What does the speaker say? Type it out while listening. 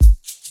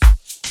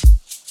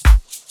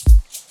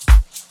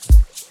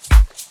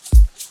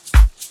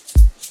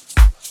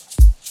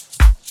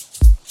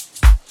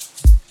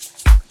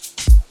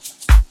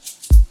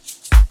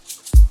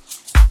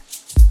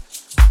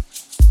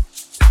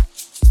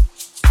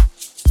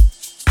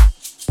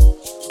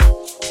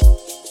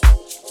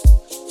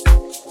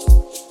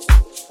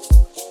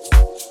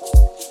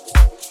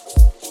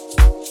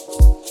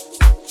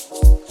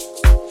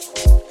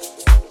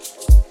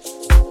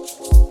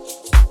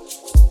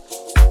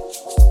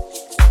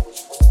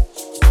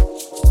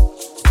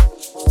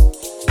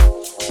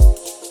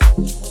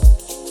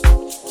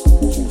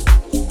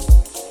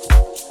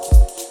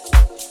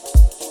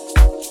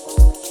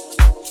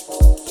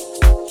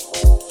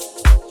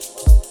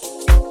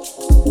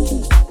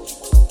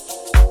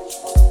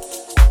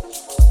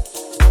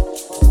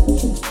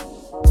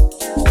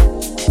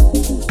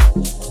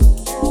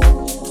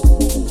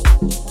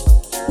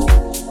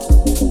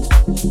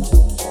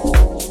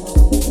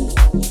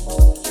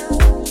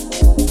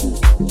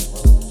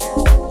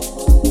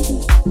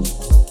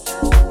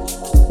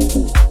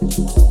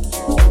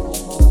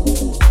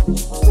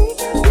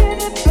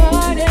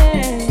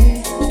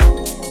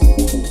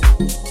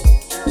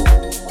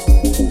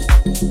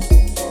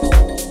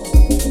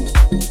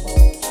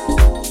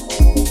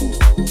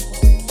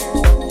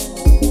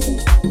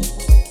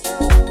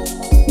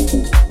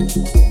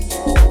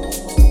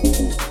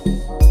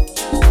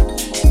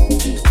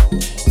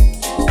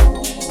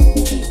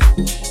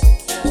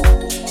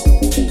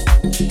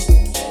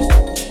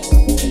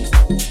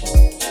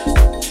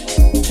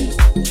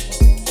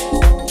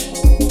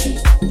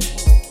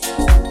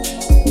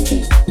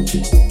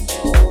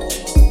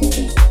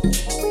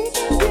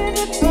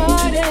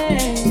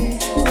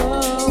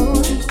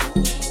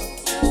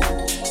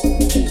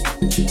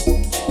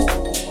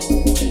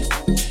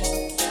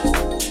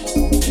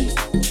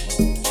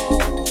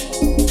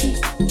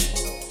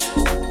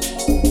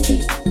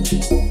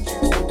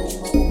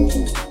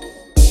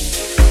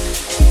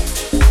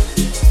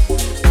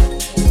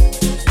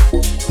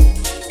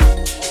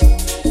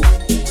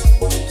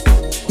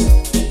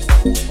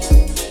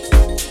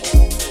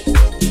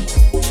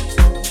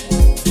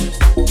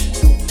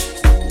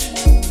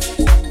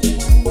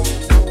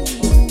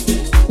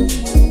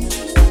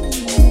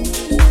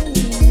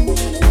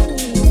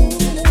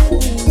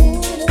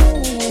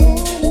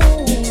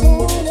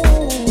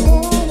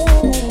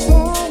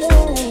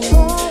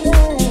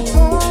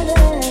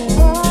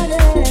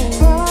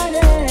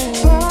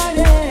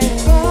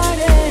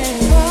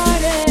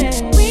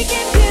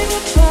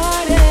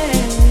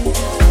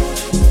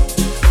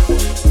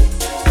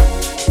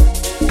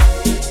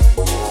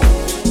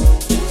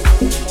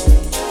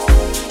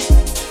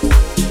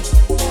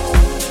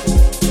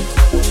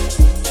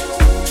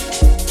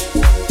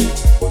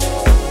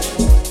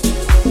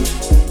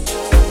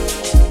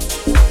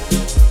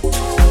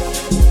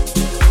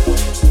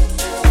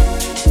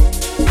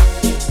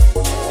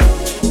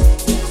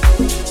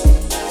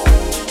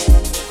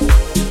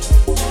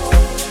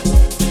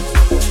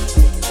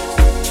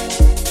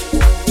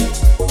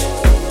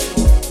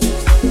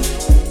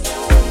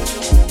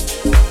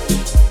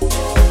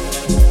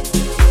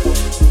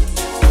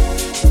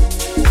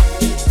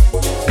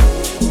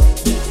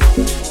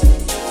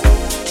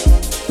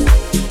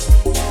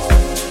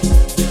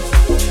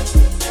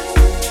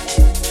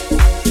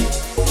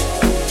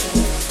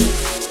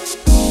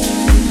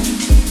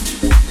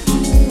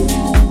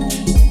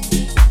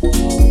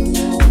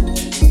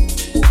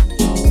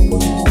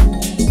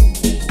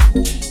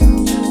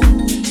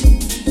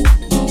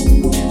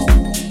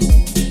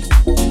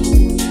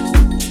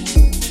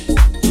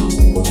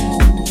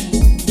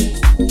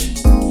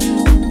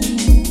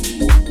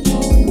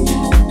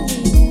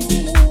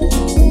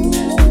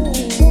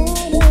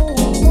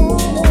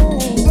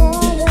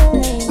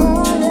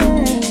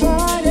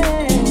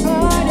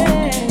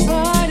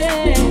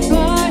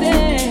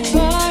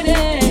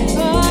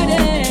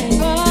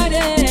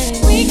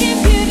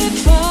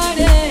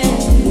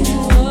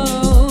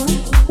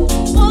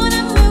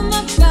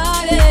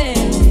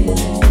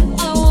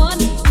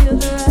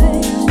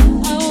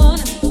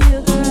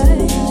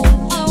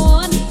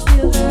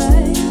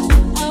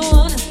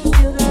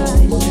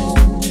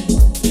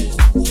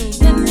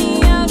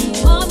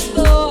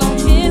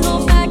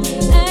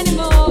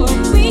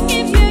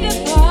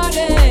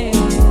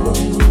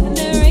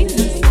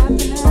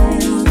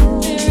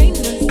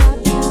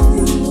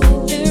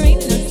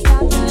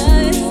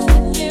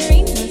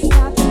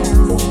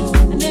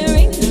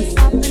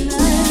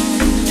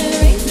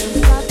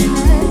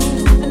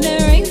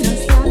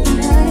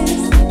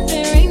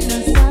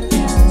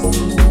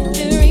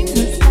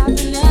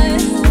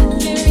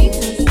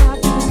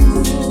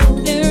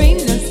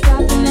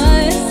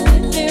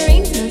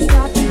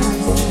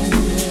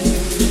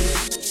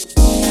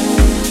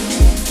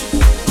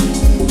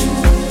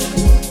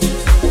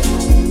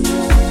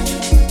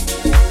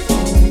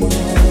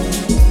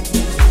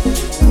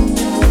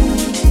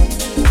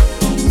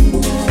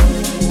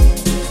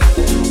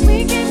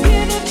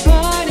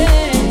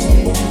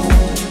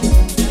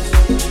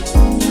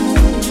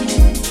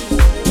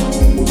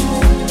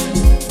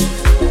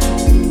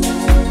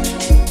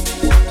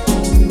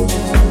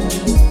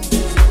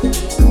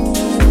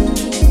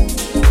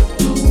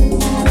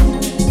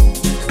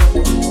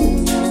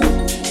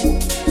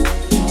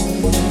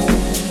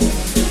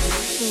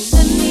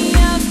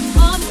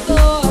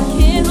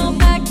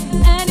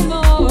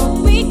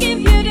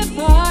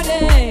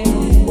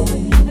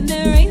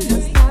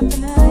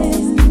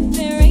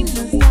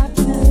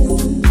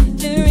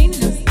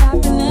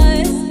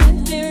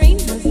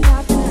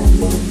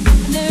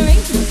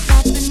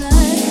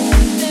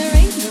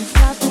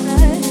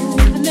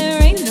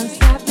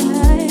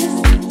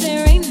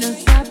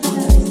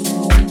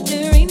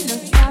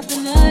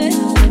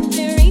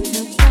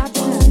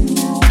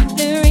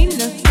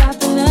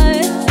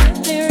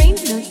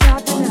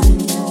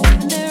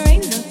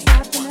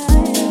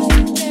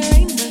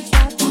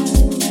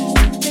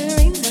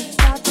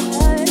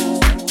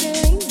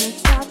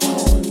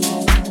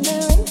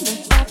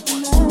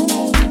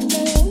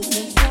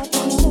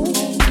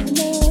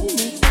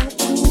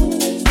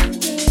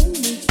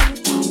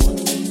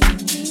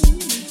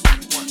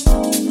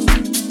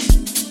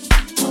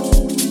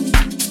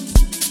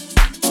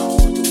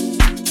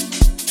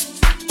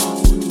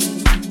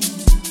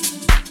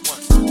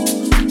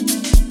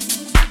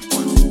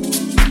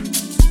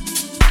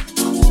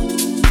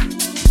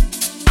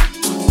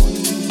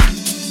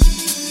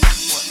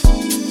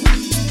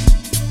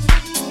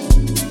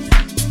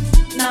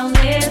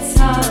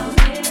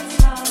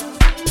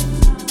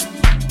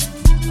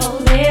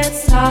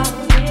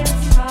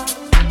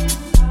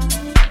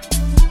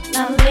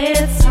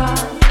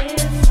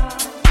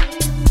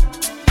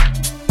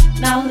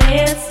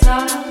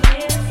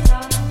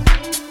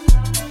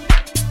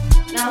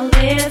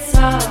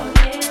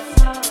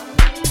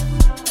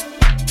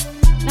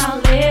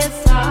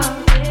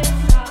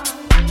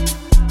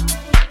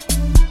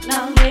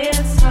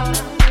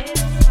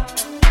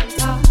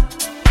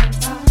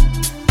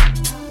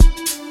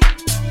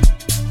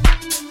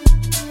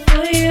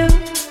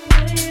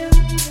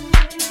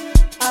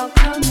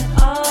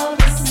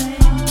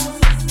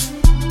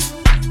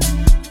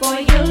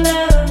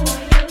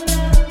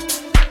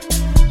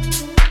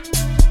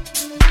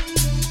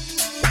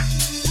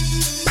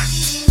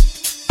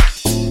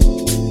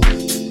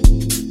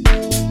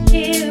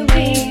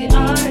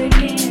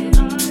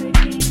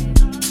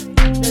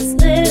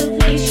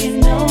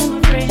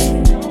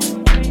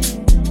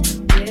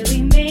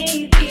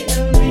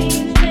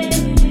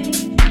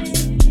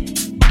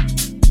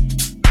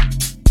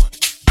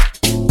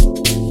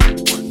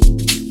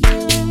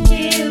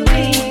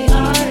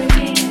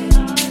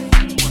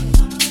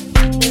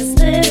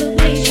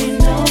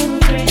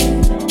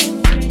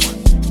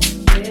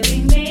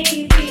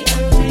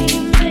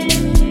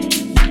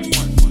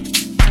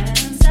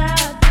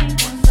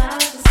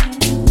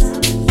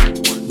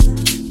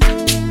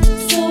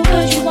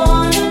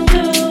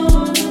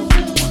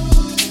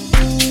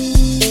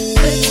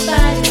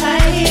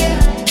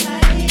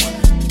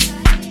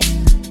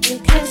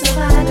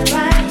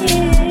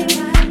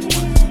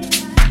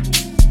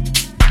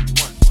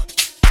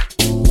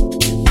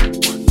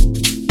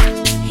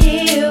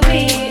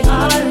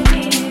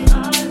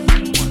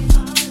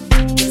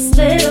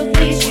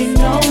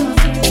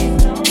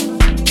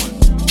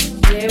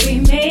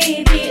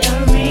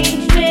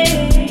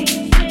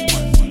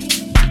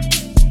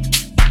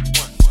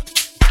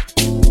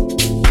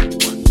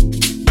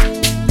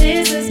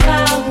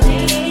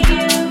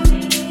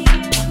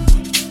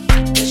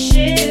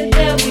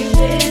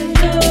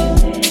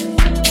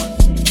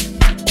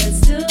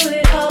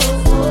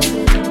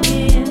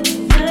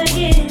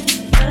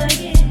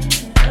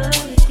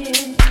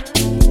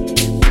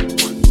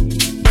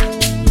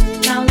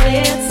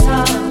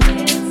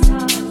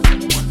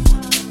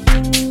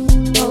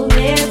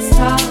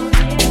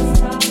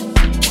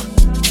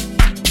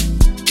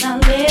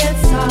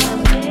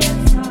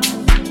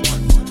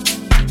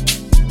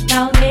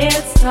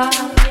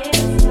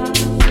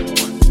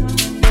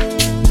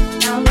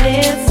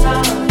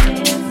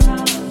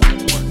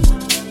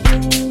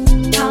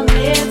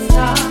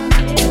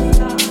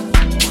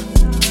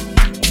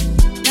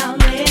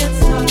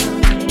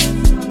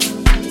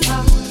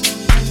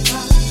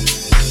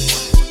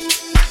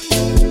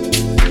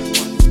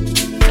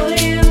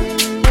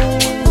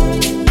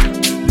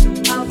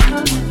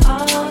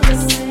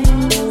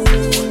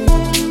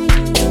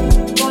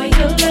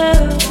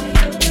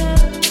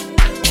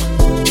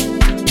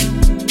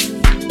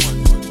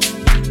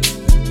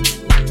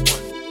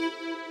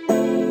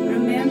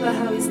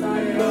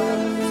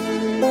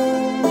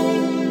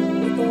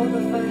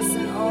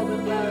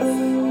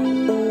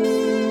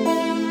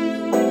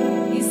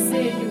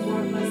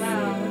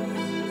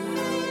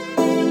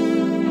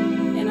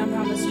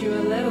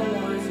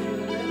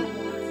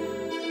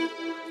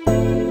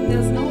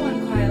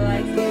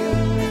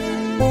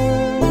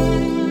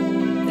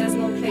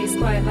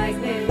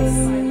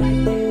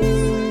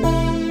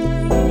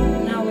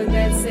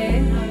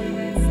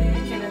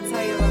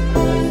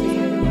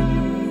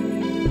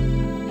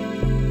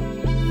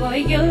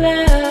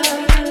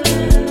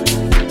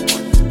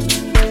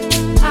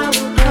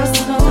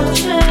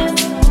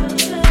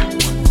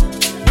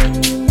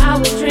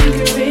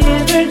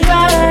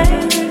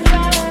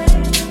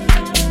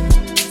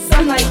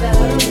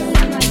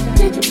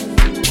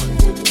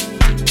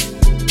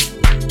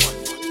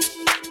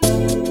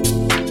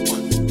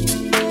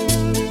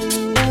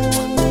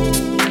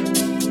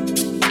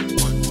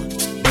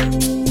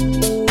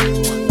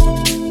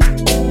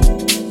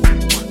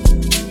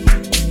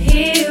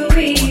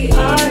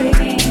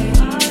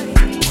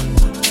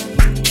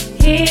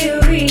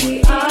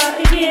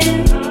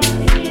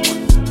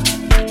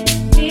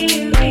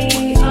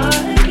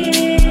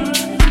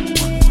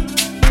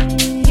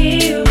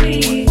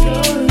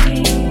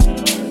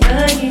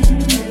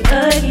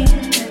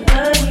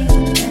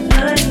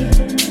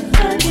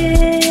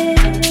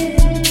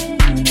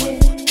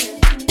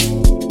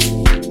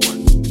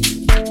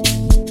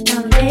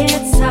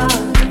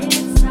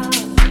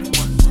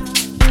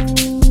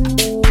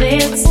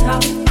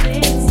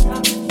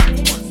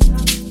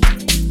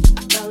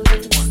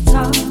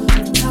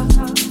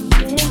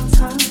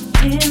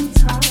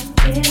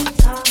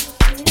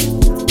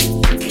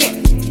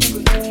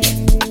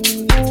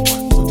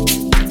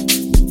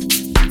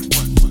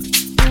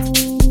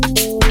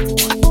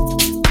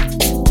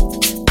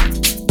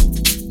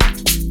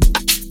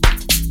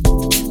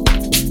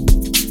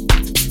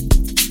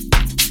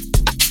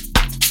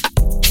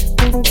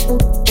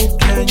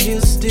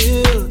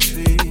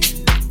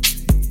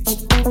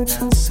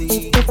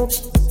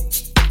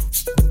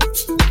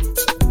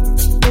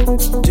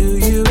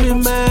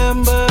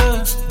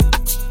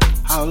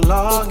how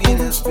long it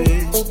has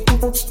been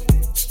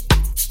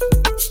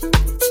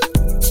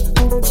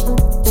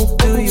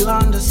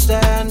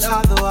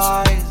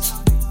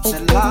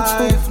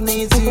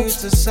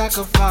to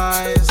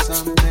sacrifice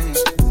something.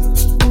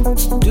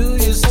 Do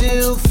you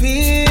still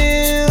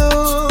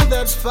feel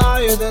that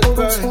fire that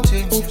burnt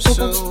in your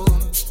soul?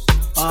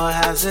 Or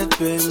has it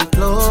been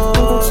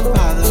blown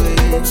by the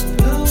wind?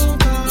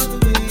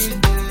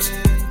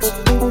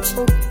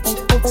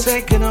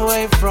 Taken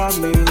away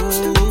from you,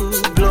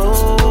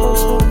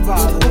 blown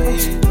by the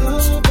wind.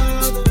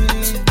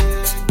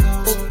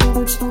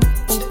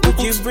 Would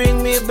you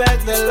bring me back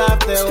the life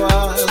that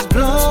was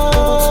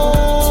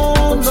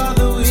blown by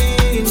the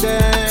wind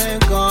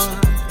and gone?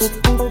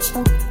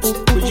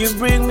 Would you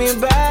bring me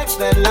back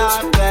that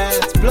life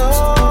that's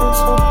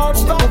blown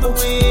by the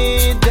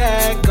wind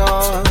and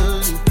gone?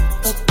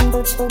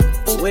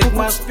 Wake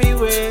my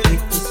spirit,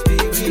 wake the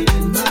spirit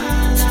in my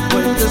life,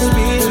 wake the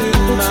spirit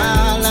in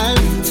my life.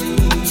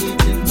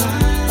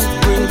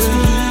 Bring the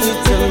heat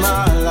to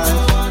my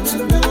life.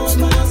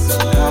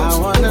 I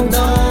wanna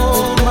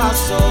know my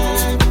soul.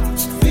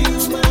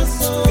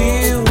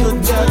 Feel the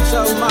depths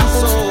of my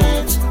soul.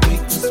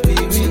 Wake the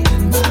spirit in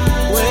my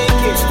life.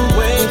 Wake it,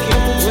 wake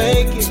it,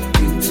 wake it.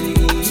 Bring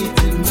the heat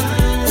in my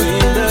life.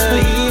 Bring the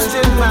heat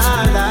in my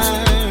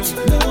life.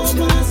 Know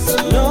my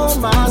soul, know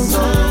my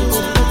soul.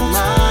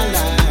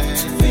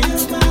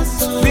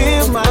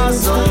 My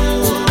soul,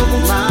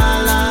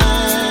 my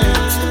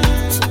life.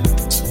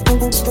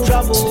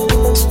 Trouble,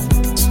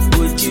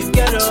 would you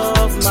get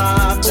off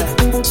my back?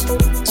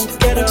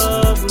 Get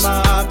off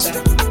my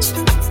back.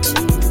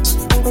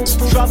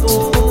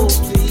 Trouble,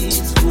 please,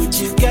 would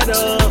you get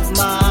off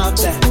my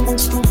back?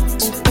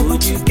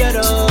 Would you get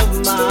off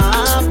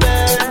my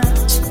back?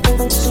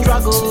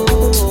 Struggle,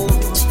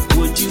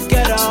 would you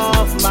get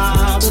off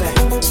my back?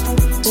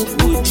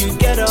 Would you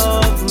get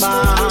off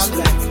my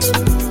back?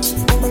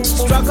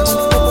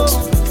 Struggle,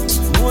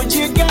 would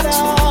you get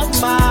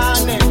off my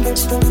neck?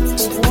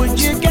 Would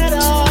you get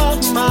off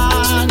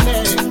my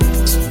neck?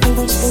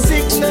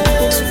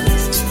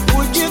 Sickness,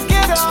 would you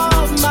get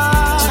off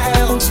my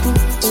health?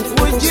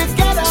 Would you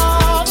get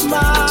off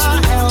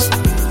my health?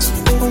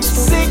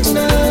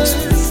 Sickness,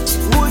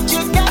 would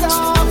you get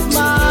off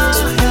my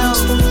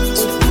health?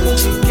 Would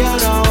you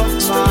get off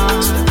my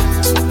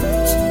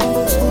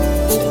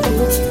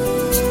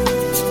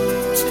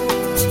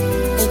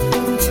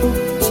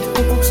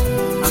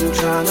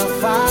trying to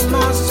find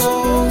my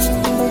soul.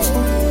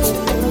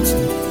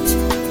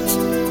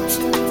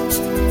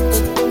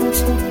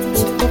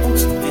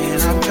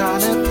 And I'm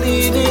trying to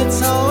clean its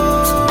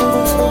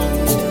home.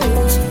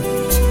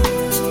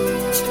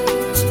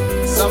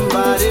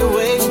 Somebody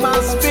wake my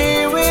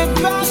spirit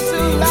back to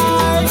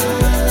life.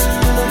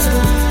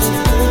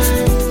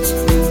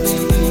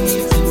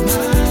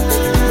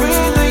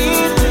 Bring the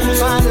heat in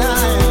my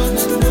life.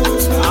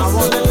 I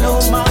wanna know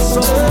my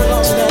soul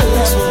on that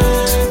level.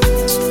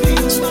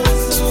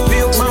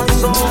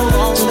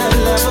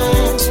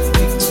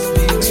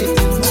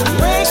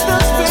 Wake the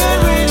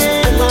spirit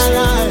in my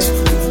life.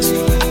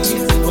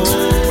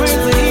 Oh, bring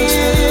the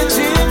heat.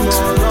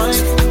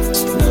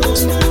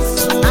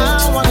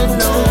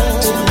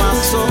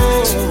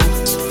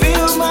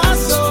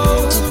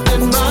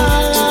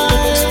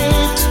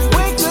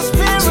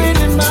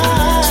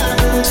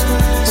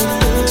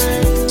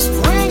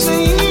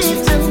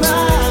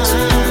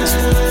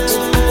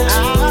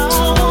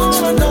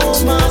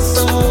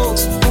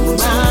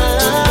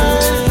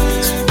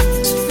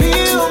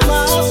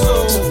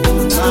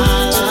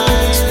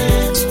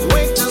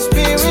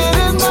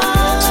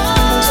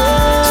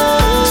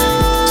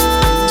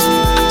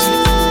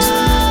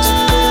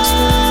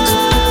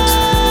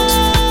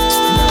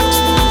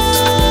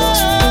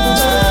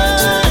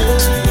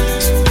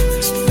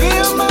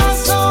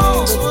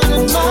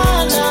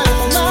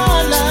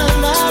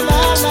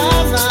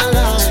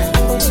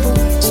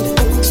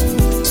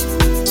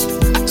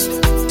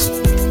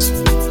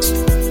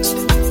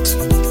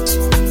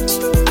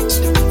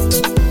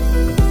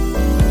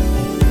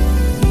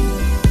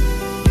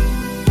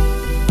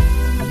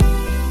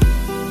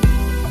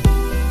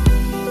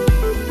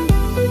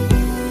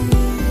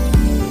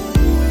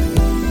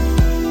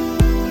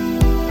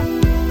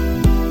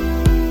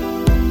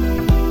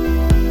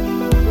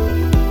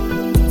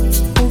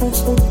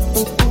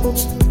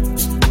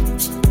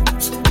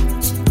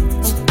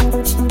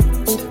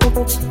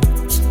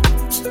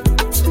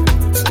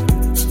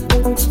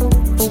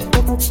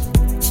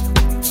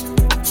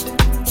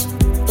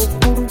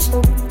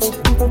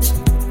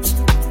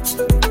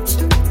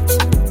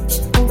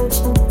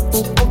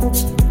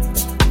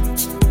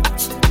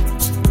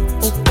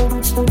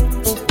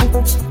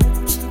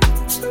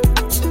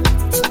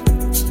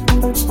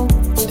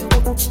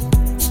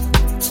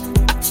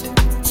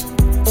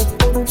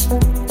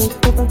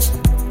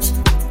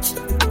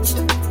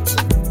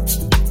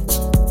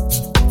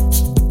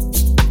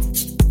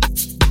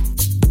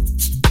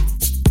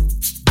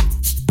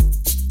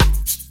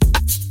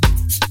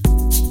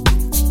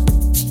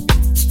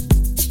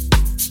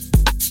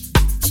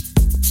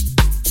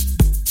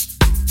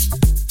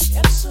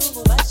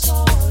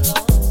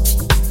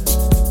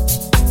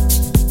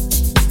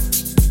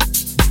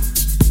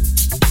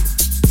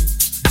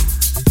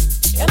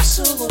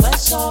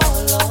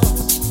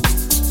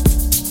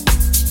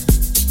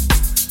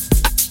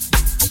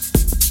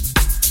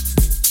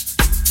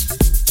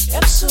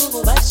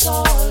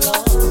 solo.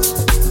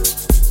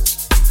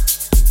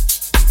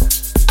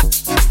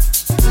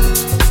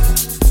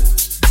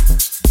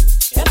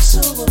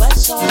 Ebusuku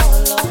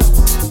basolo.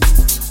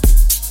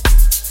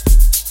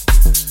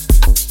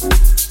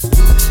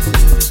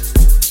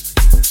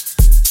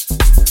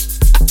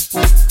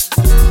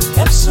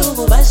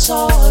 Ebusuku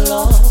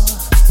basolo.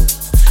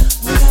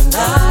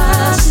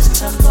 Ngazi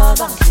sithamba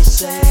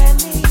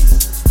bangihliseni.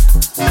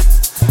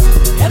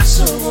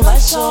 Ebusuku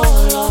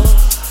basolo.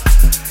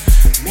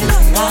 Mina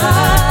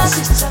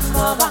ngazi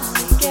sithamba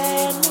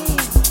bangikeni.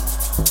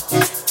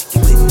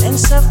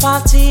 Ngigcine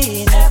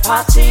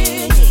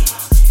partyini.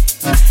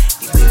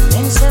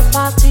 Ngigcine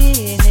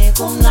partyini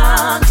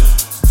kumnandi.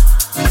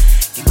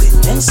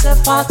 Ngigcine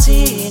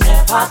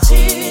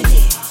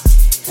partyini.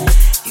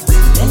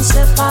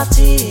 Ngigcine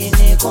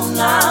partyini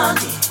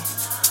kumnandi.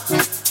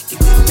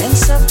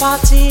 Ngigcine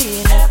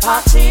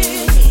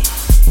partyini.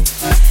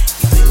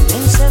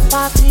 Ngigcine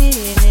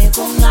partyini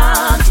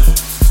kumnandi.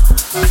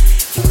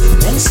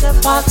 Ngigcine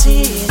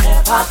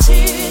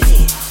partyini.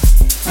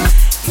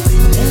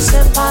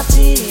 Ngigcine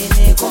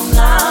partyini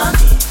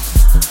kumnandi.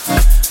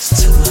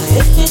 Sithuka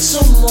ehlisa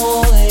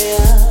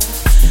umoya,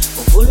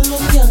 uvula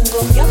umnyango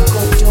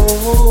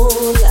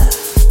ngiyagodola.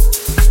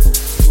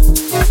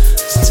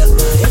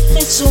 Sithuka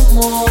ehlisa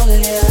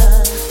umoya,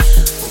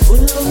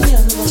 uvula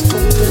umnyango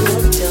sixoxe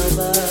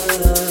nodaba.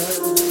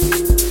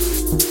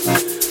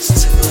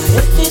 Sithuka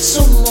ehlisa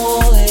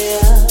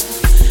umoya,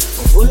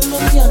 uvula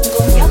umnyango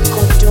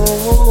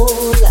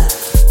ngiyagodola.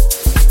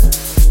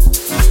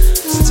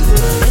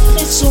 Sithuka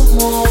ehlisa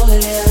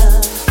umoya,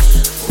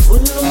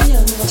 uvula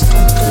umnyango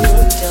sixoxe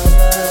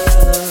nodaba.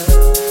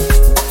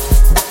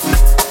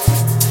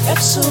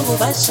 Ebusuku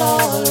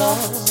basolo.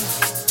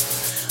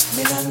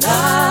 Mina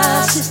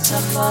ngazi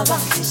sithamba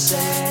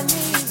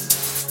bangihliseni.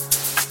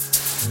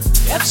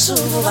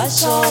 Ebusuku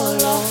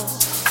basolo.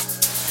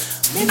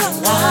 Mina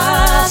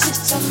ngazi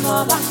sithamba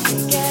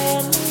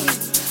bangikeni.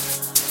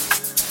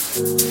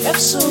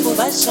 Ebusuku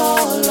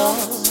basolo.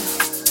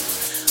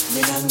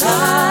 Mina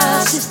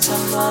ngazi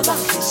sithamba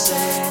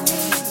bangihliseni.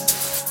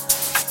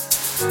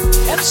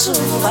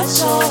 Ebusuku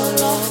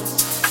basolo.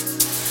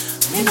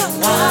 Mina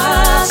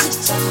ngazi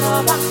sithamba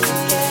bangikeni.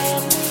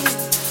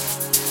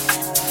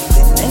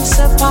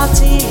 Ngigcine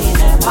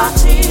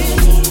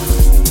partyini.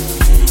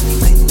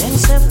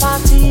 Ngigcine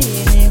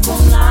partyini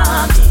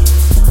kumnandi.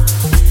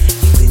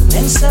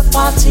 Ngigcine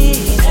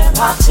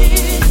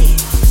partyini.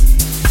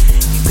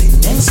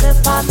 Ngigcine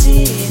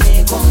partyini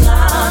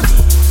kumnandi.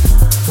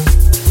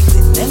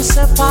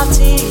 Ngigcine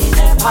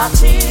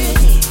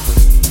partyini.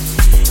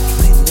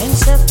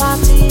 Ngigcine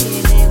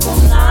partyini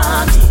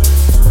kumnandi.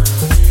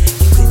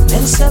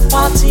 Ngigcine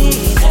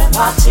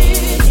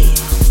partyini.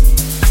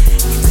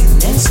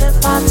 Ngigcine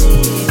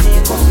partyini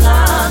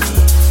kumnandi.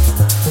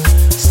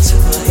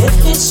 Sithuka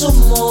ehlisa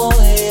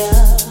umoya,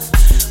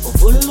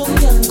 uvula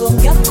umnyango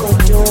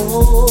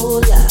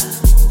ngiyagodola.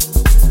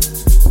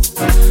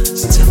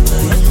 Sithuka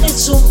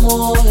ehlisa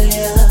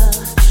umoya,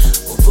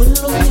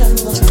 uvula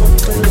umnyango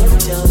sixoxe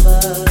nodaba.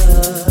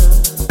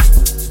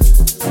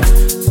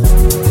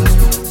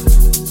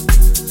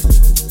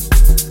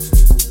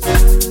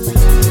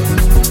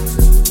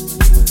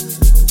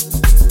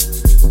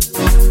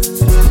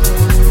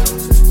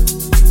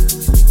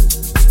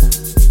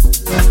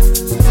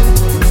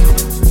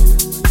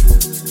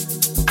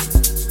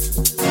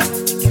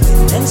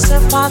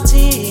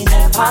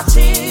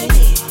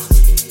 Partyini.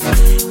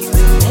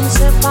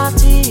 Ngigcine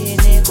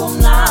partyini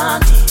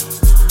kumnandi.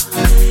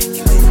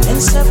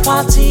 Ngigcine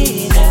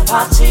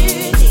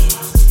partyini.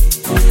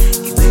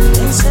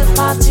 Ngigcine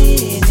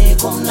partyini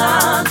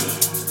kumnandi.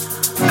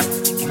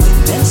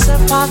 Ngigcine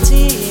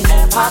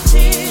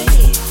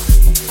partyini.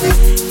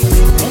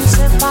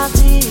 Ngigcine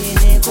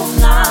partyini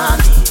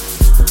kumnandi.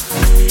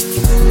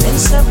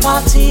 Ngigcine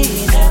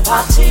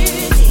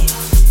partyini.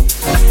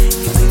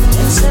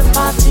 Ngigcine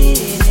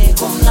partyini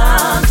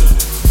kumnandi.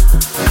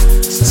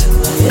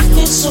 Sithuka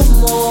ehlisa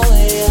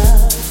umoya,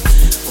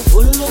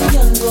 uvula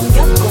umnyango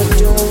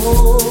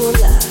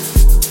ngiyagodola.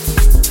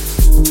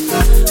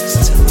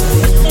 Sithuka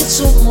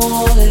ehlisa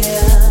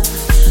umoya,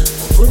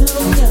 uvula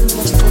umnyango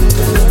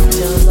sixoxe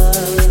nodaba.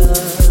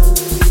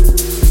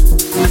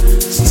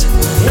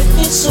 Sithuka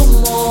ehlisa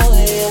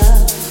umoya,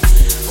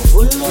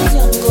 uvula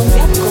umnyango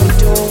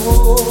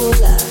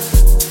ngiyagodola.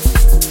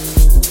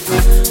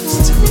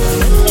 Sithuka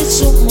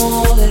ehlisa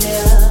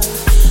umoya,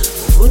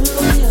 uvula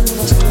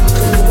umnyango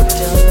sixoxe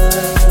nodaba.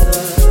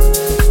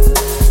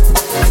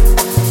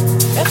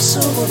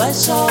 Ebusuku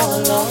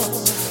basolo.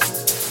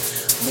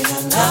 Mina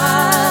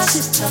ngazi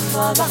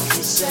sithamba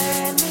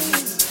bangihliseni.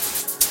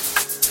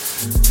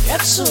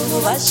 Ebusuku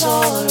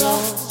basolo.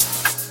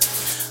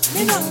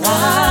 Mina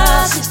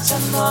ngazi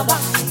sithamba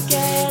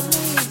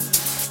bangikeni.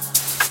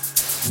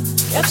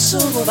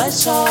 Ebusuku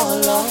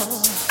basolo.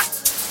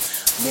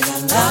 Mina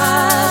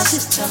ngazi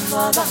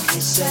sithamba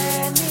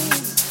bangihliseni.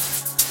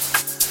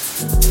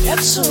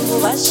 Ebusuku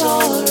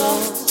basolo.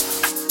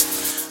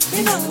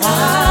 Mina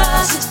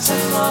ngazi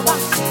sithamba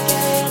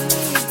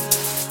bangikeni.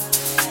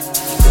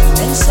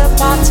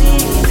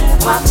 Ngigcine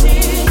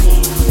partyini.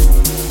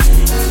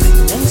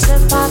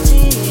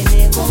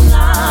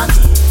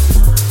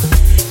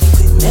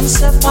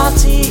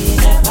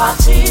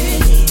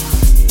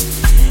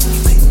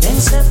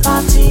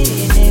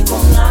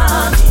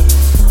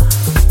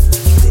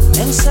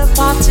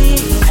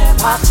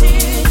 party.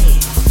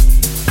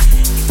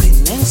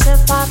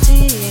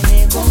 Party,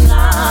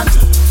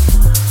 kumnandi.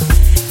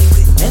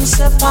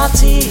 Igcine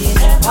party,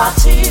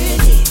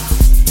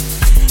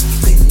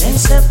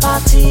 igcine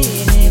party,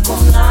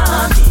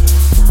 kumnandi.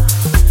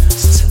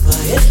 Sithemba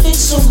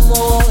yehlisa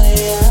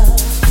umoya,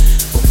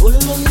 uvula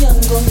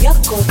umnyango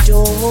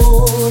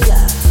ngiyagodola.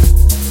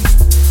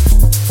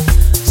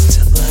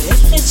 Sithemba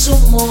yehlisa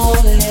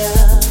umoya,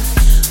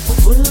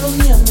 uvula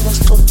umnyango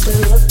sixoxe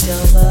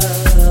udaba.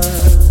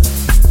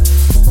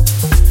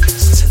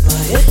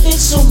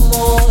 Yehlisa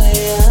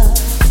umoya,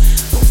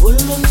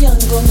 uvula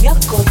umnyango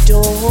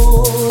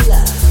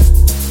ngiyagodola.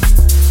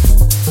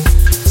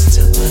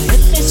 Sithemba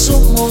yehlisa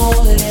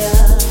umoya,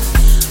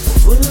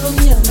 uvula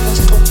umnyango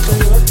sixoxe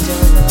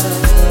udaba.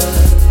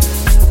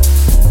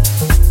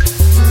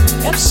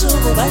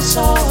 Ebusuku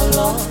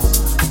bayisolo,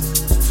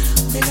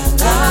 mina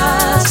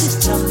ngazi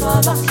sithemba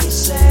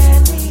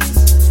bakhiseni.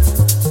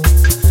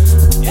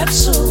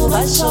 Ebusuku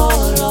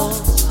bayisolo,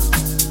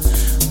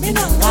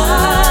 mina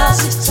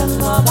ngazi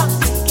sithemba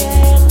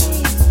bangikeni.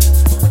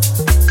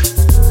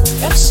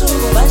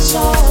 Ebusuku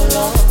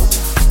bayisolo,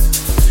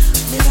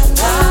 mina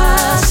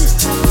ngazi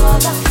sithemba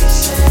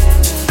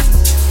bangikeni.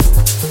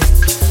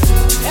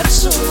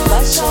 Ebusuku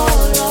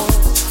bayisolo,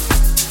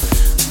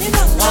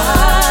 mina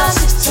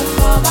ngazi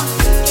sithemba bangikeni.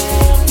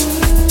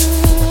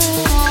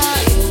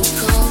 You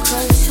can't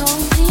control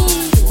me,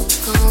 you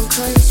can't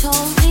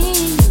control me,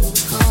 you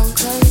can't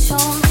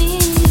control me.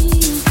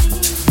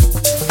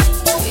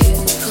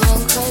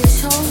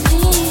 Control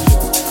me,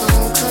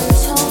 can't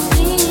control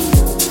me,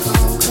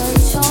 can't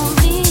control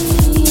me.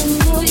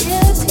 Oh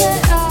yes,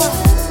 get out.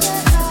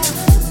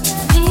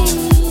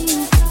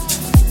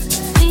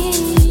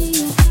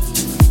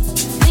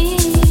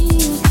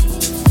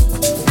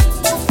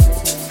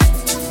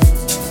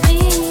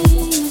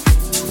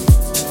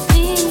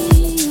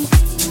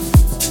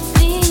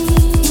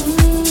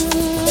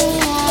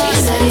 You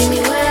studied me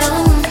well,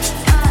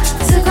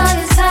 took all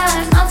your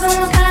time, off on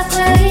my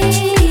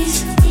pathways.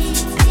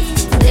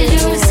 Did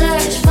your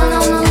research, found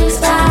all my weak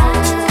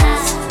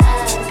spots.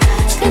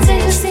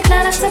 Continuously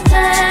plan after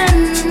plan.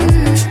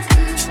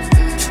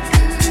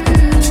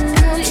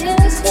 Oh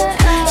yes,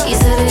 you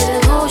studied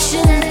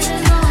emotion,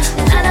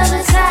 and of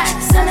attack,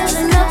 sent us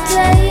an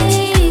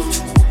update.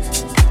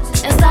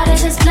 And started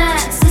this plan,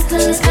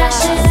 system is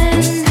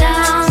crashing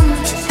down.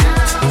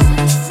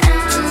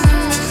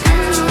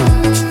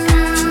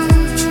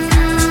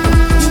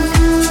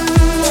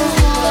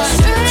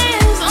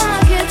 Strings on my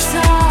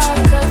guitar,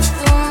 cut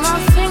through my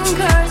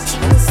fingers,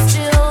 even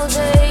still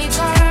they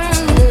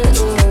burn.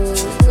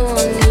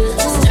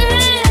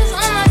 Strings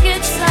on my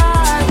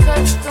guitar,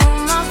 cut through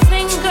my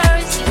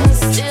fingers, even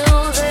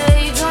still they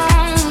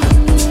burn.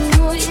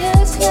 Oh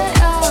yes, yeah.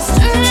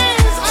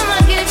 Strings on my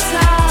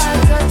guitar,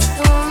 cut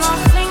through my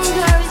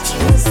fingers,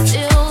 even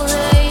still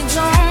they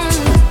burn.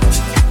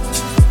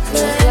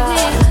 Let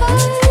me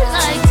hurt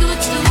like you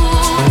do,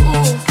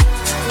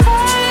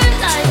 hurt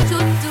like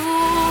you do.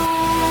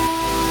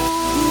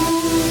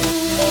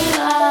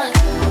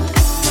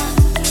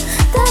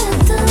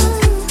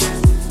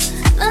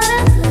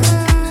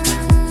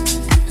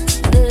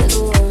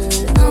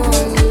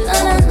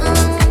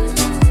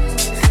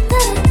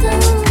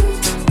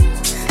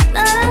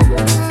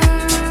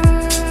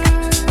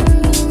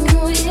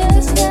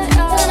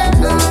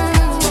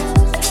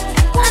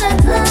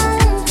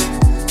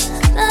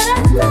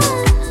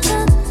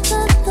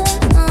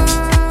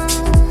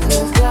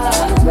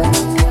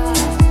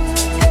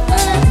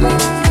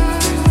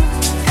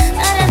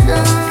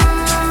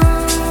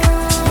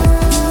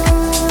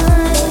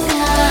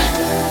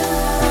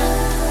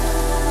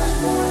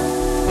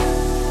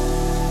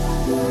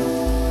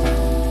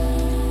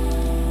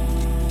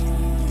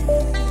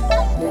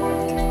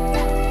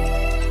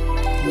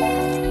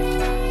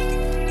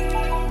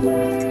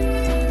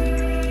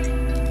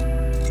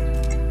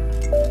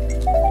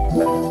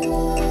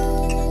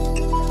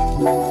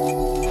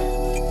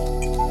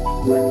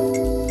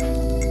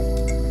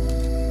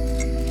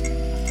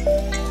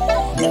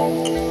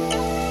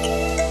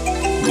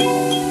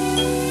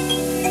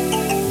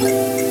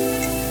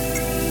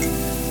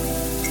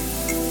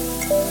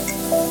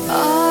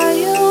 Are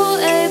you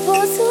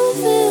able to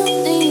feel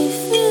me?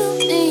 Feel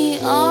me?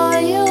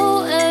 Are you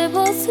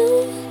able to?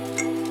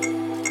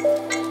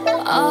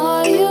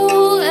 Are you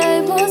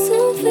able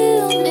to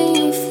feel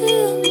me?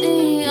 Feel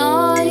me?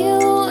 Are you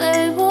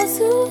able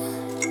to?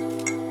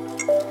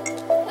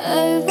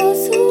 Able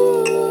to?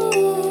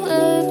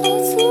 Able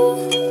to?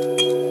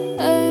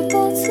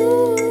 Able to?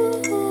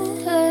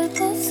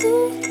 Able to?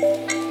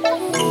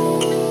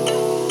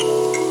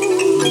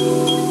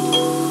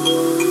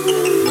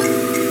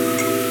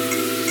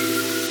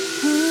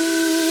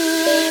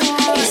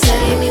 You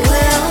studied me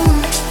well,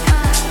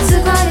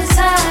 took all your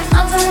time,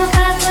 off on my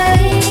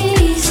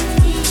pathways.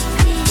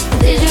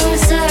 Did your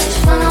research,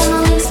 found all my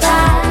weak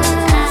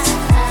spots.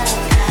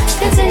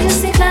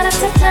 Continuously plan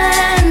after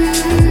plan.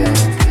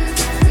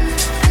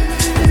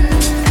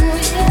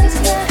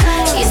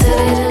 You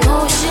studied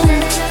emotion,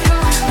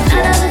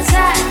 and of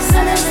attack,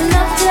 sent us an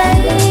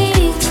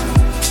update.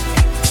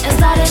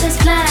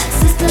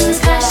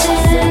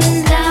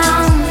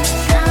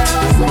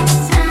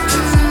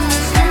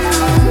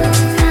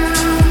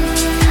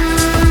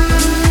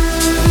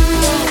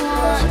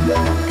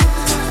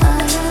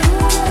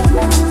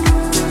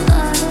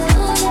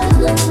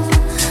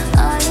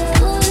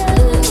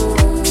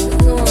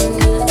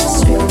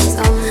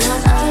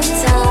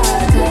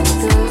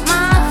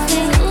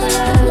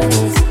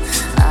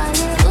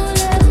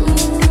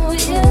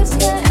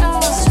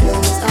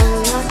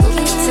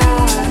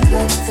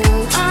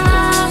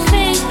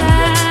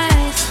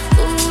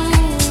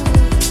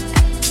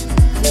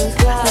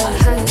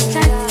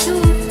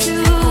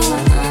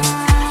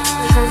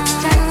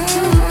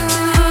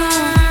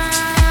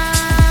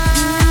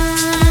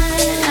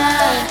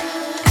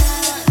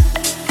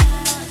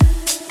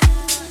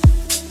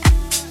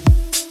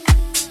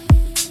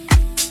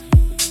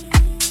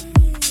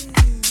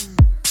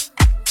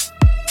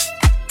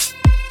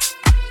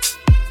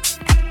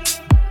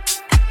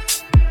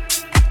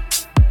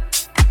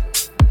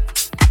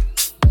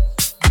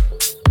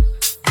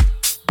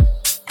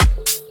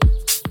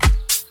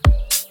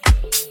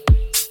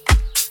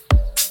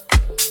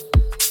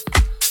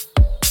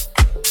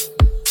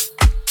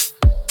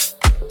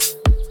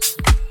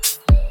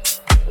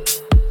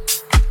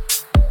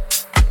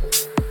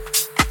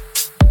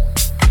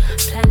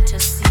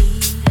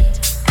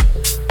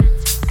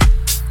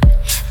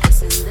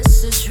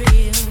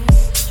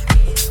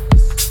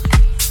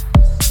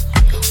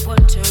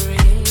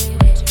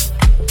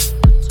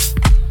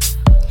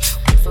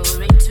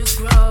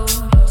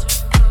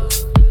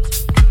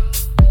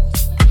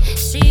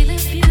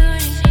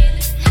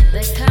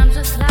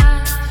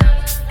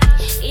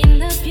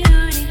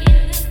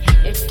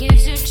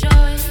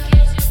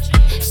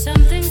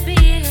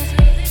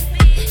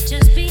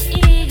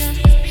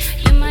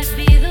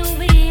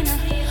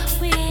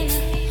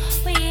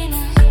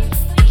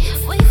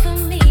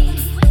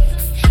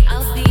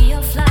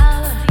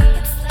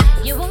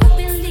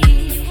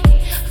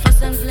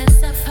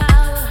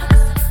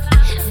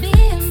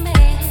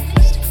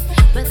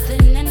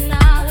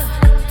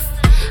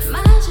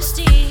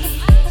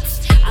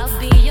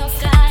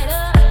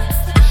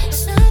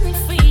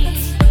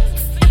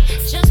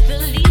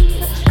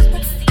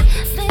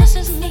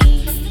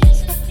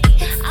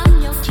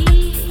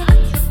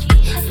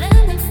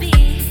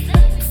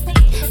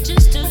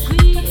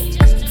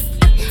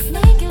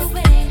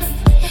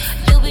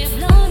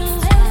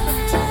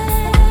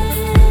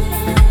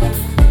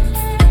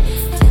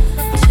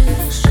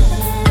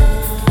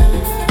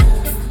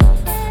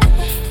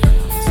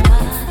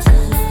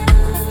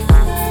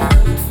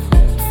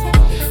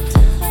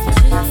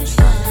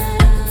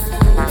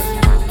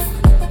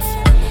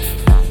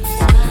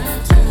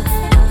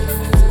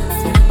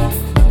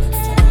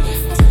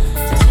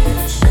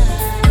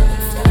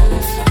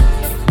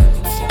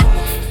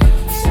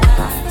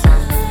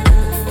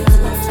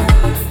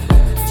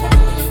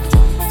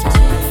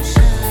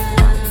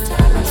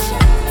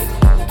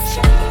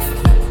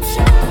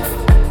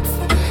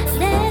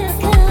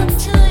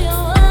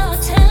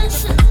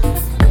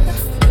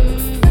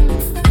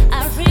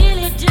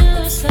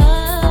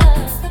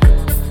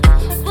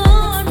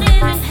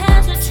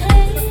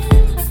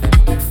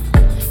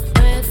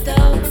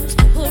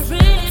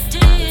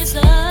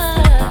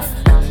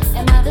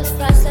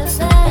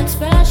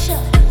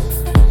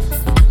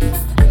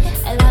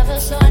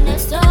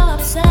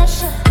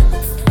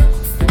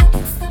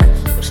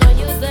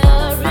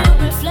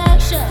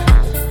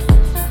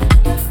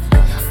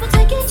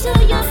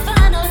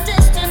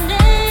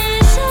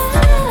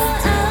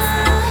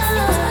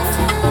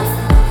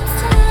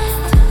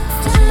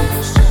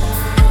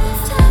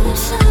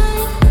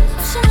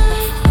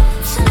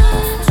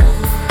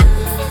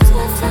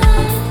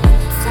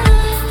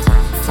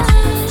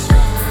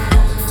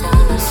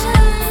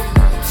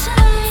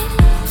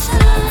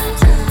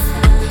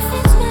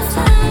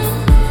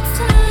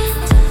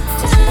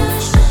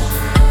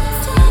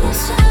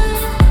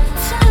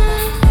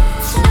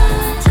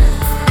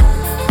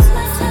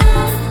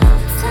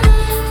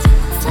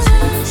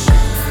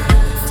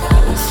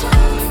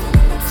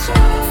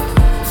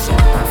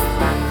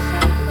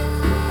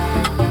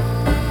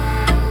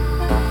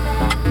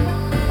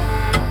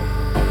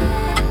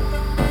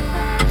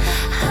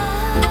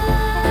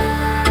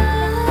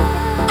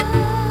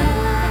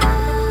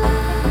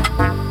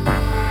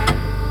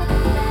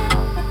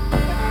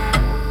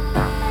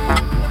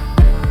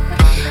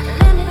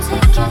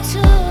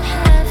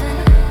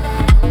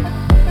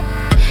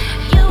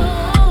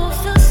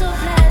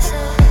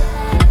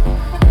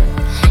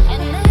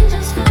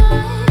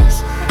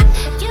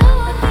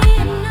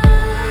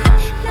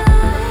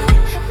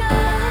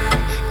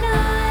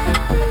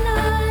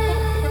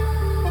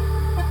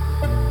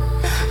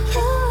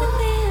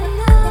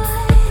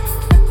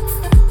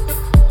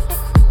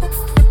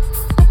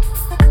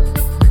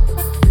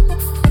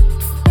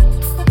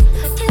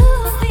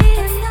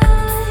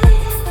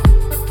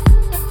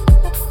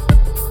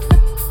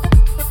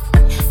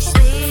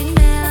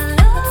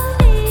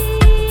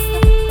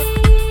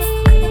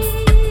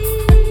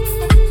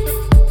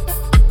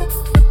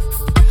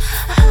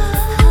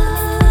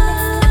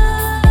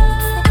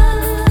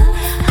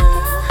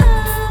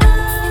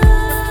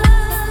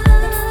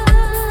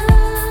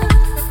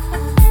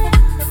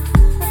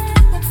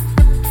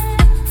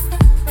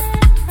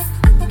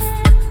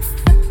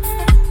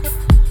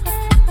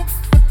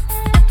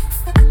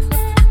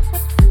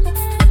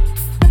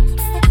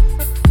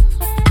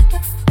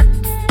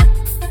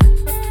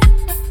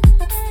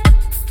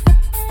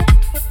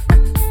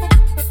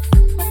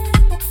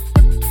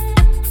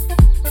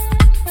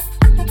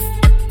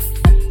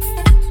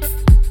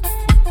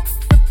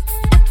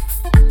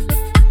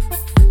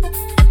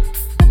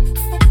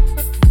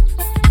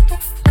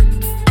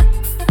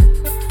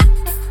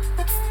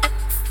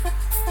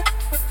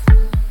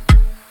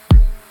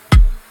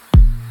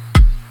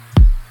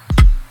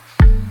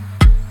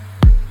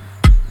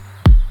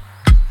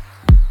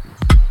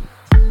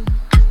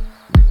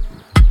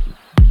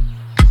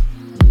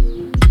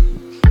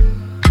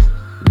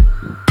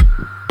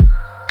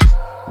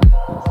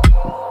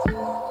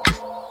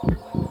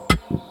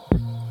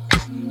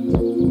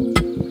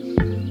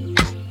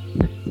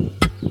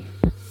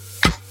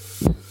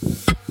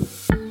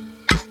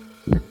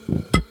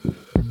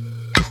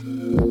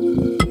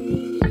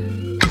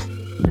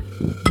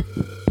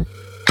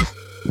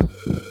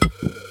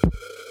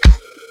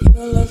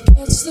 Your love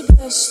gets the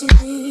best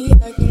of me.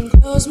 I can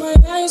close my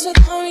eyes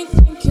without me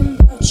thinking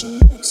about you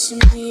next to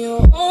me.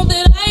 You're all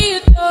that I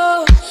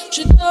adore.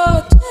 Je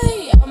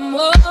t'ai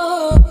amour.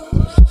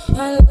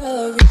 I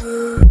love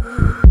you.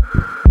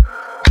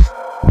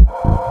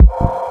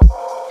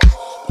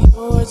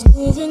 Your words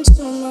move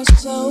into my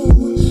soul.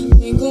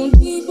 They go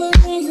deeper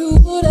than you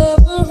would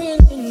ever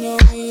really know.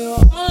 You're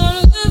all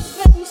I'm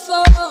living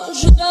for.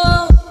 Je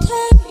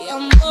t'ai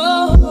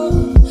amour.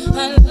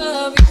 I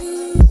love you.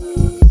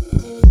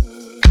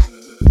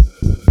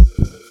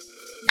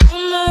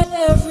 You're my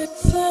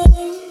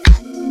everything.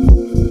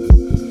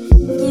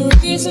 The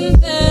reason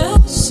that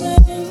I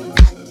sing.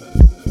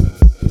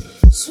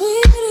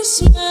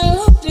 Sweetest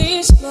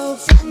melodies flow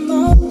from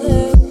our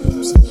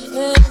lips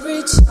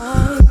every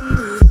time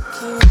we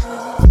kiss.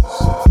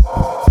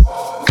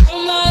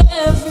 You're my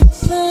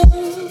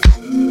everything.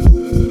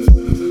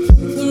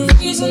 The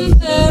reason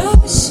that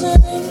I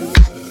sing.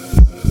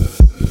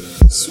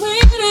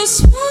 Sweetest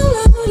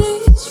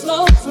melodies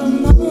flow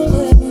from our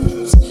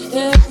lips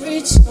every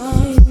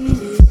time we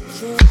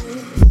kiss.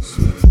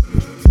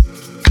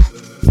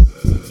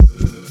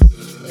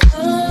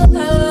 La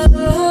la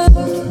la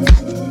la.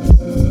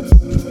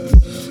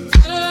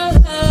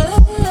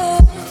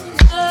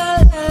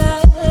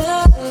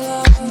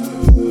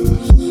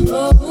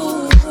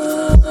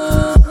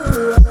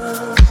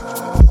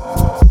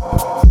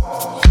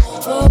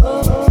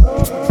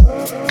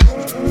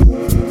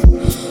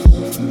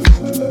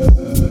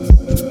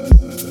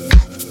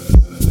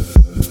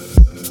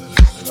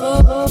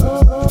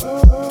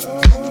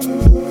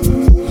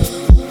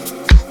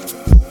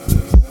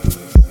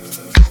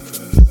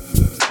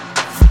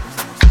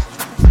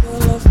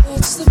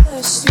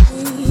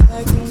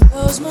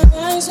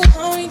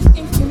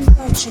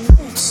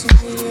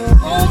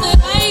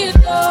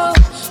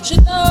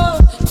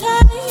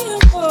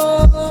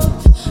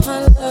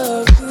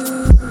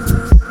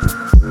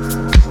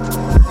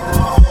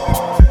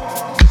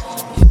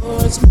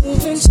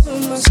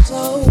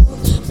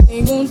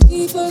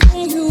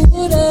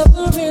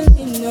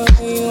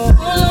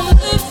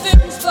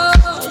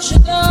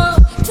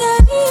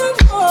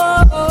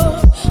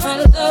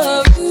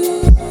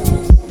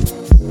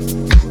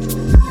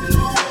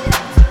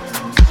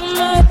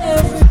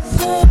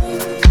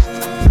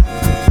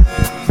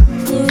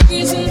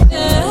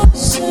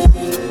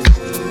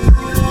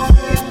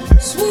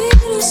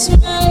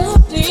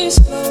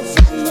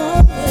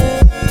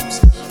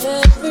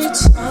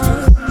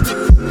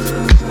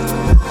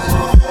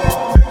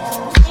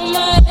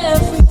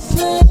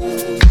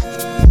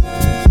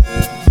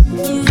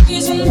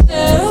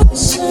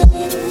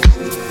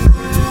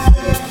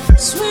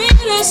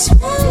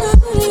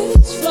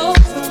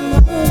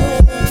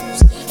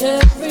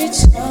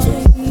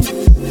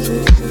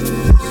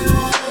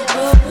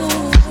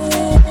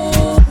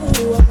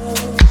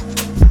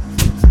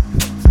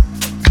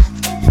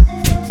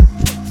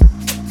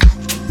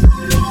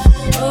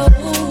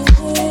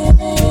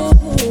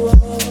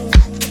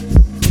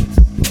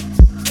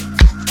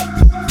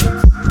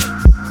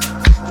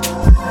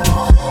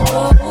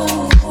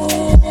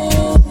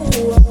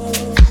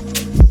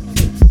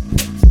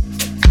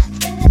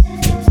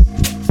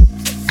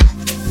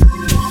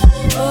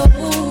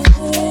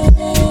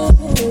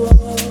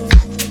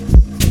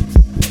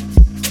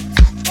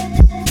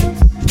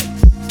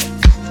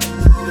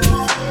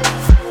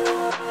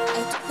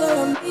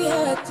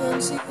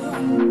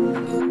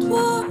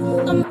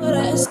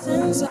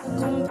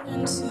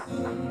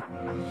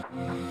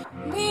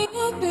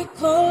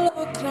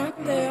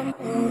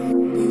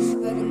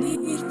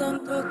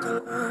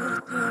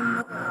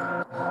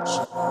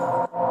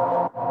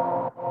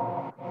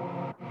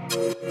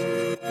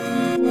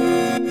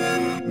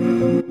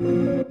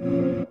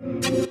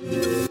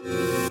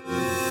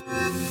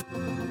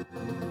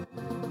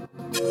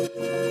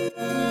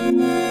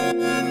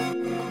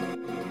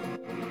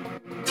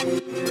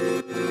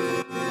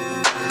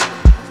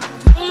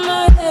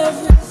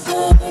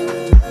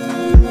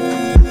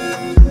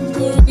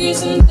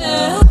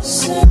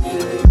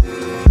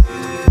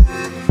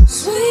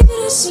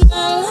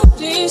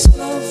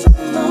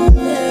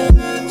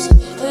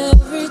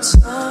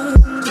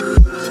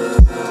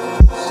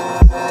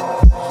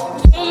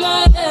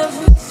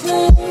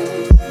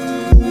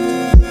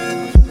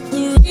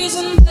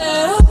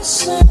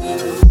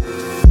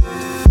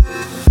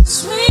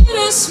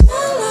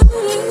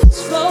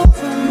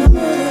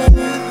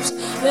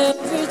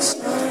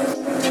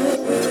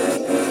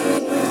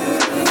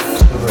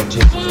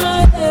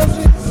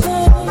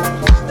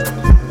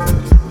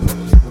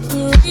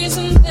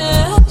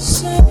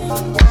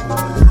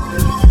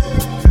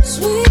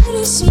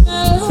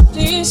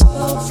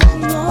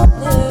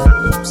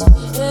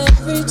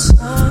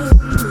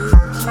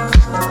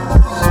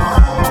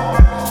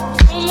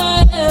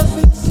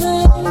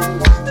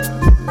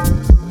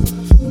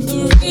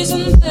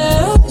 Isn't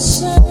there a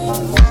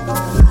sign?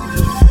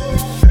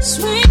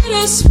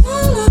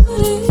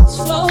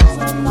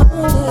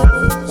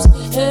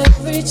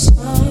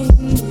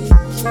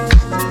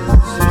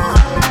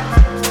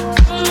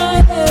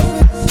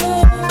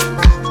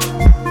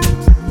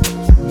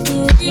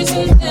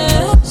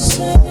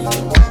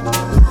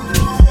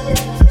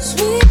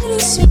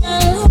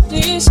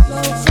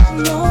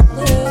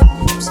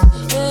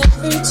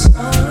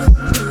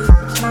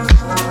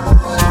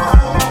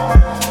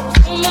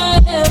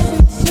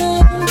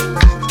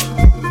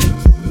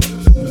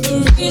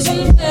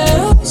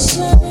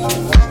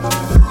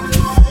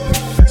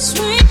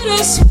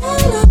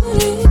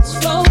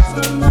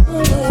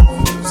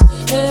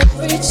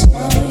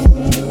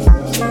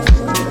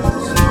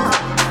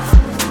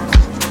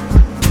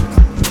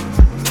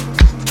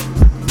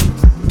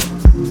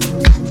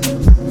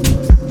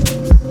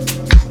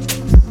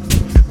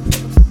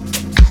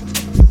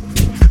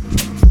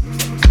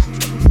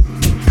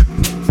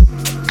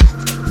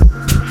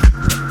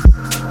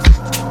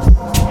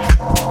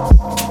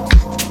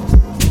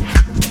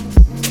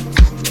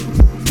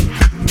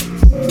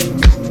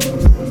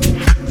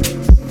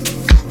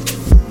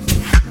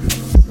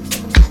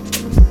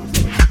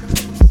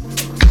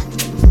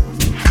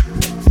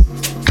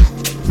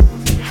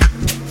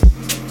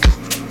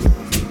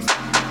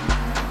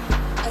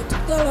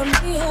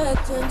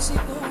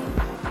 atención.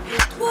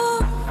 Tú,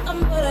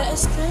 amor,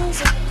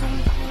 estrella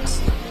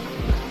comprensión.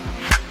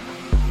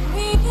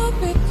 Mío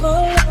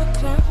piccolo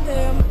grande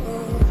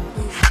amor,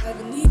 mi fai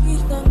venire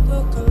tanto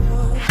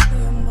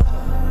calore amor.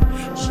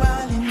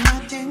 Vale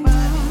mañana,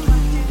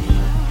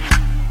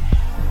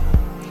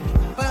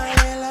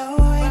 vale la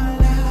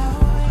buena,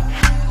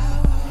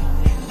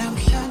 la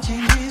muchacha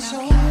en mi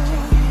soul.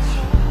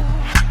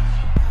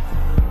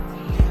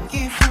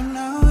 If you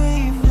know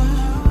it,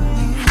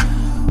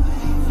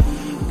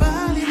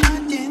 vale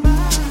mañana,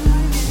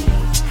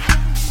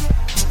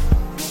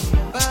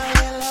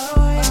 vale la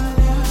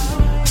buena,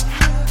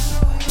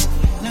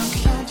 la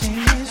muchacha en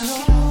mi soul.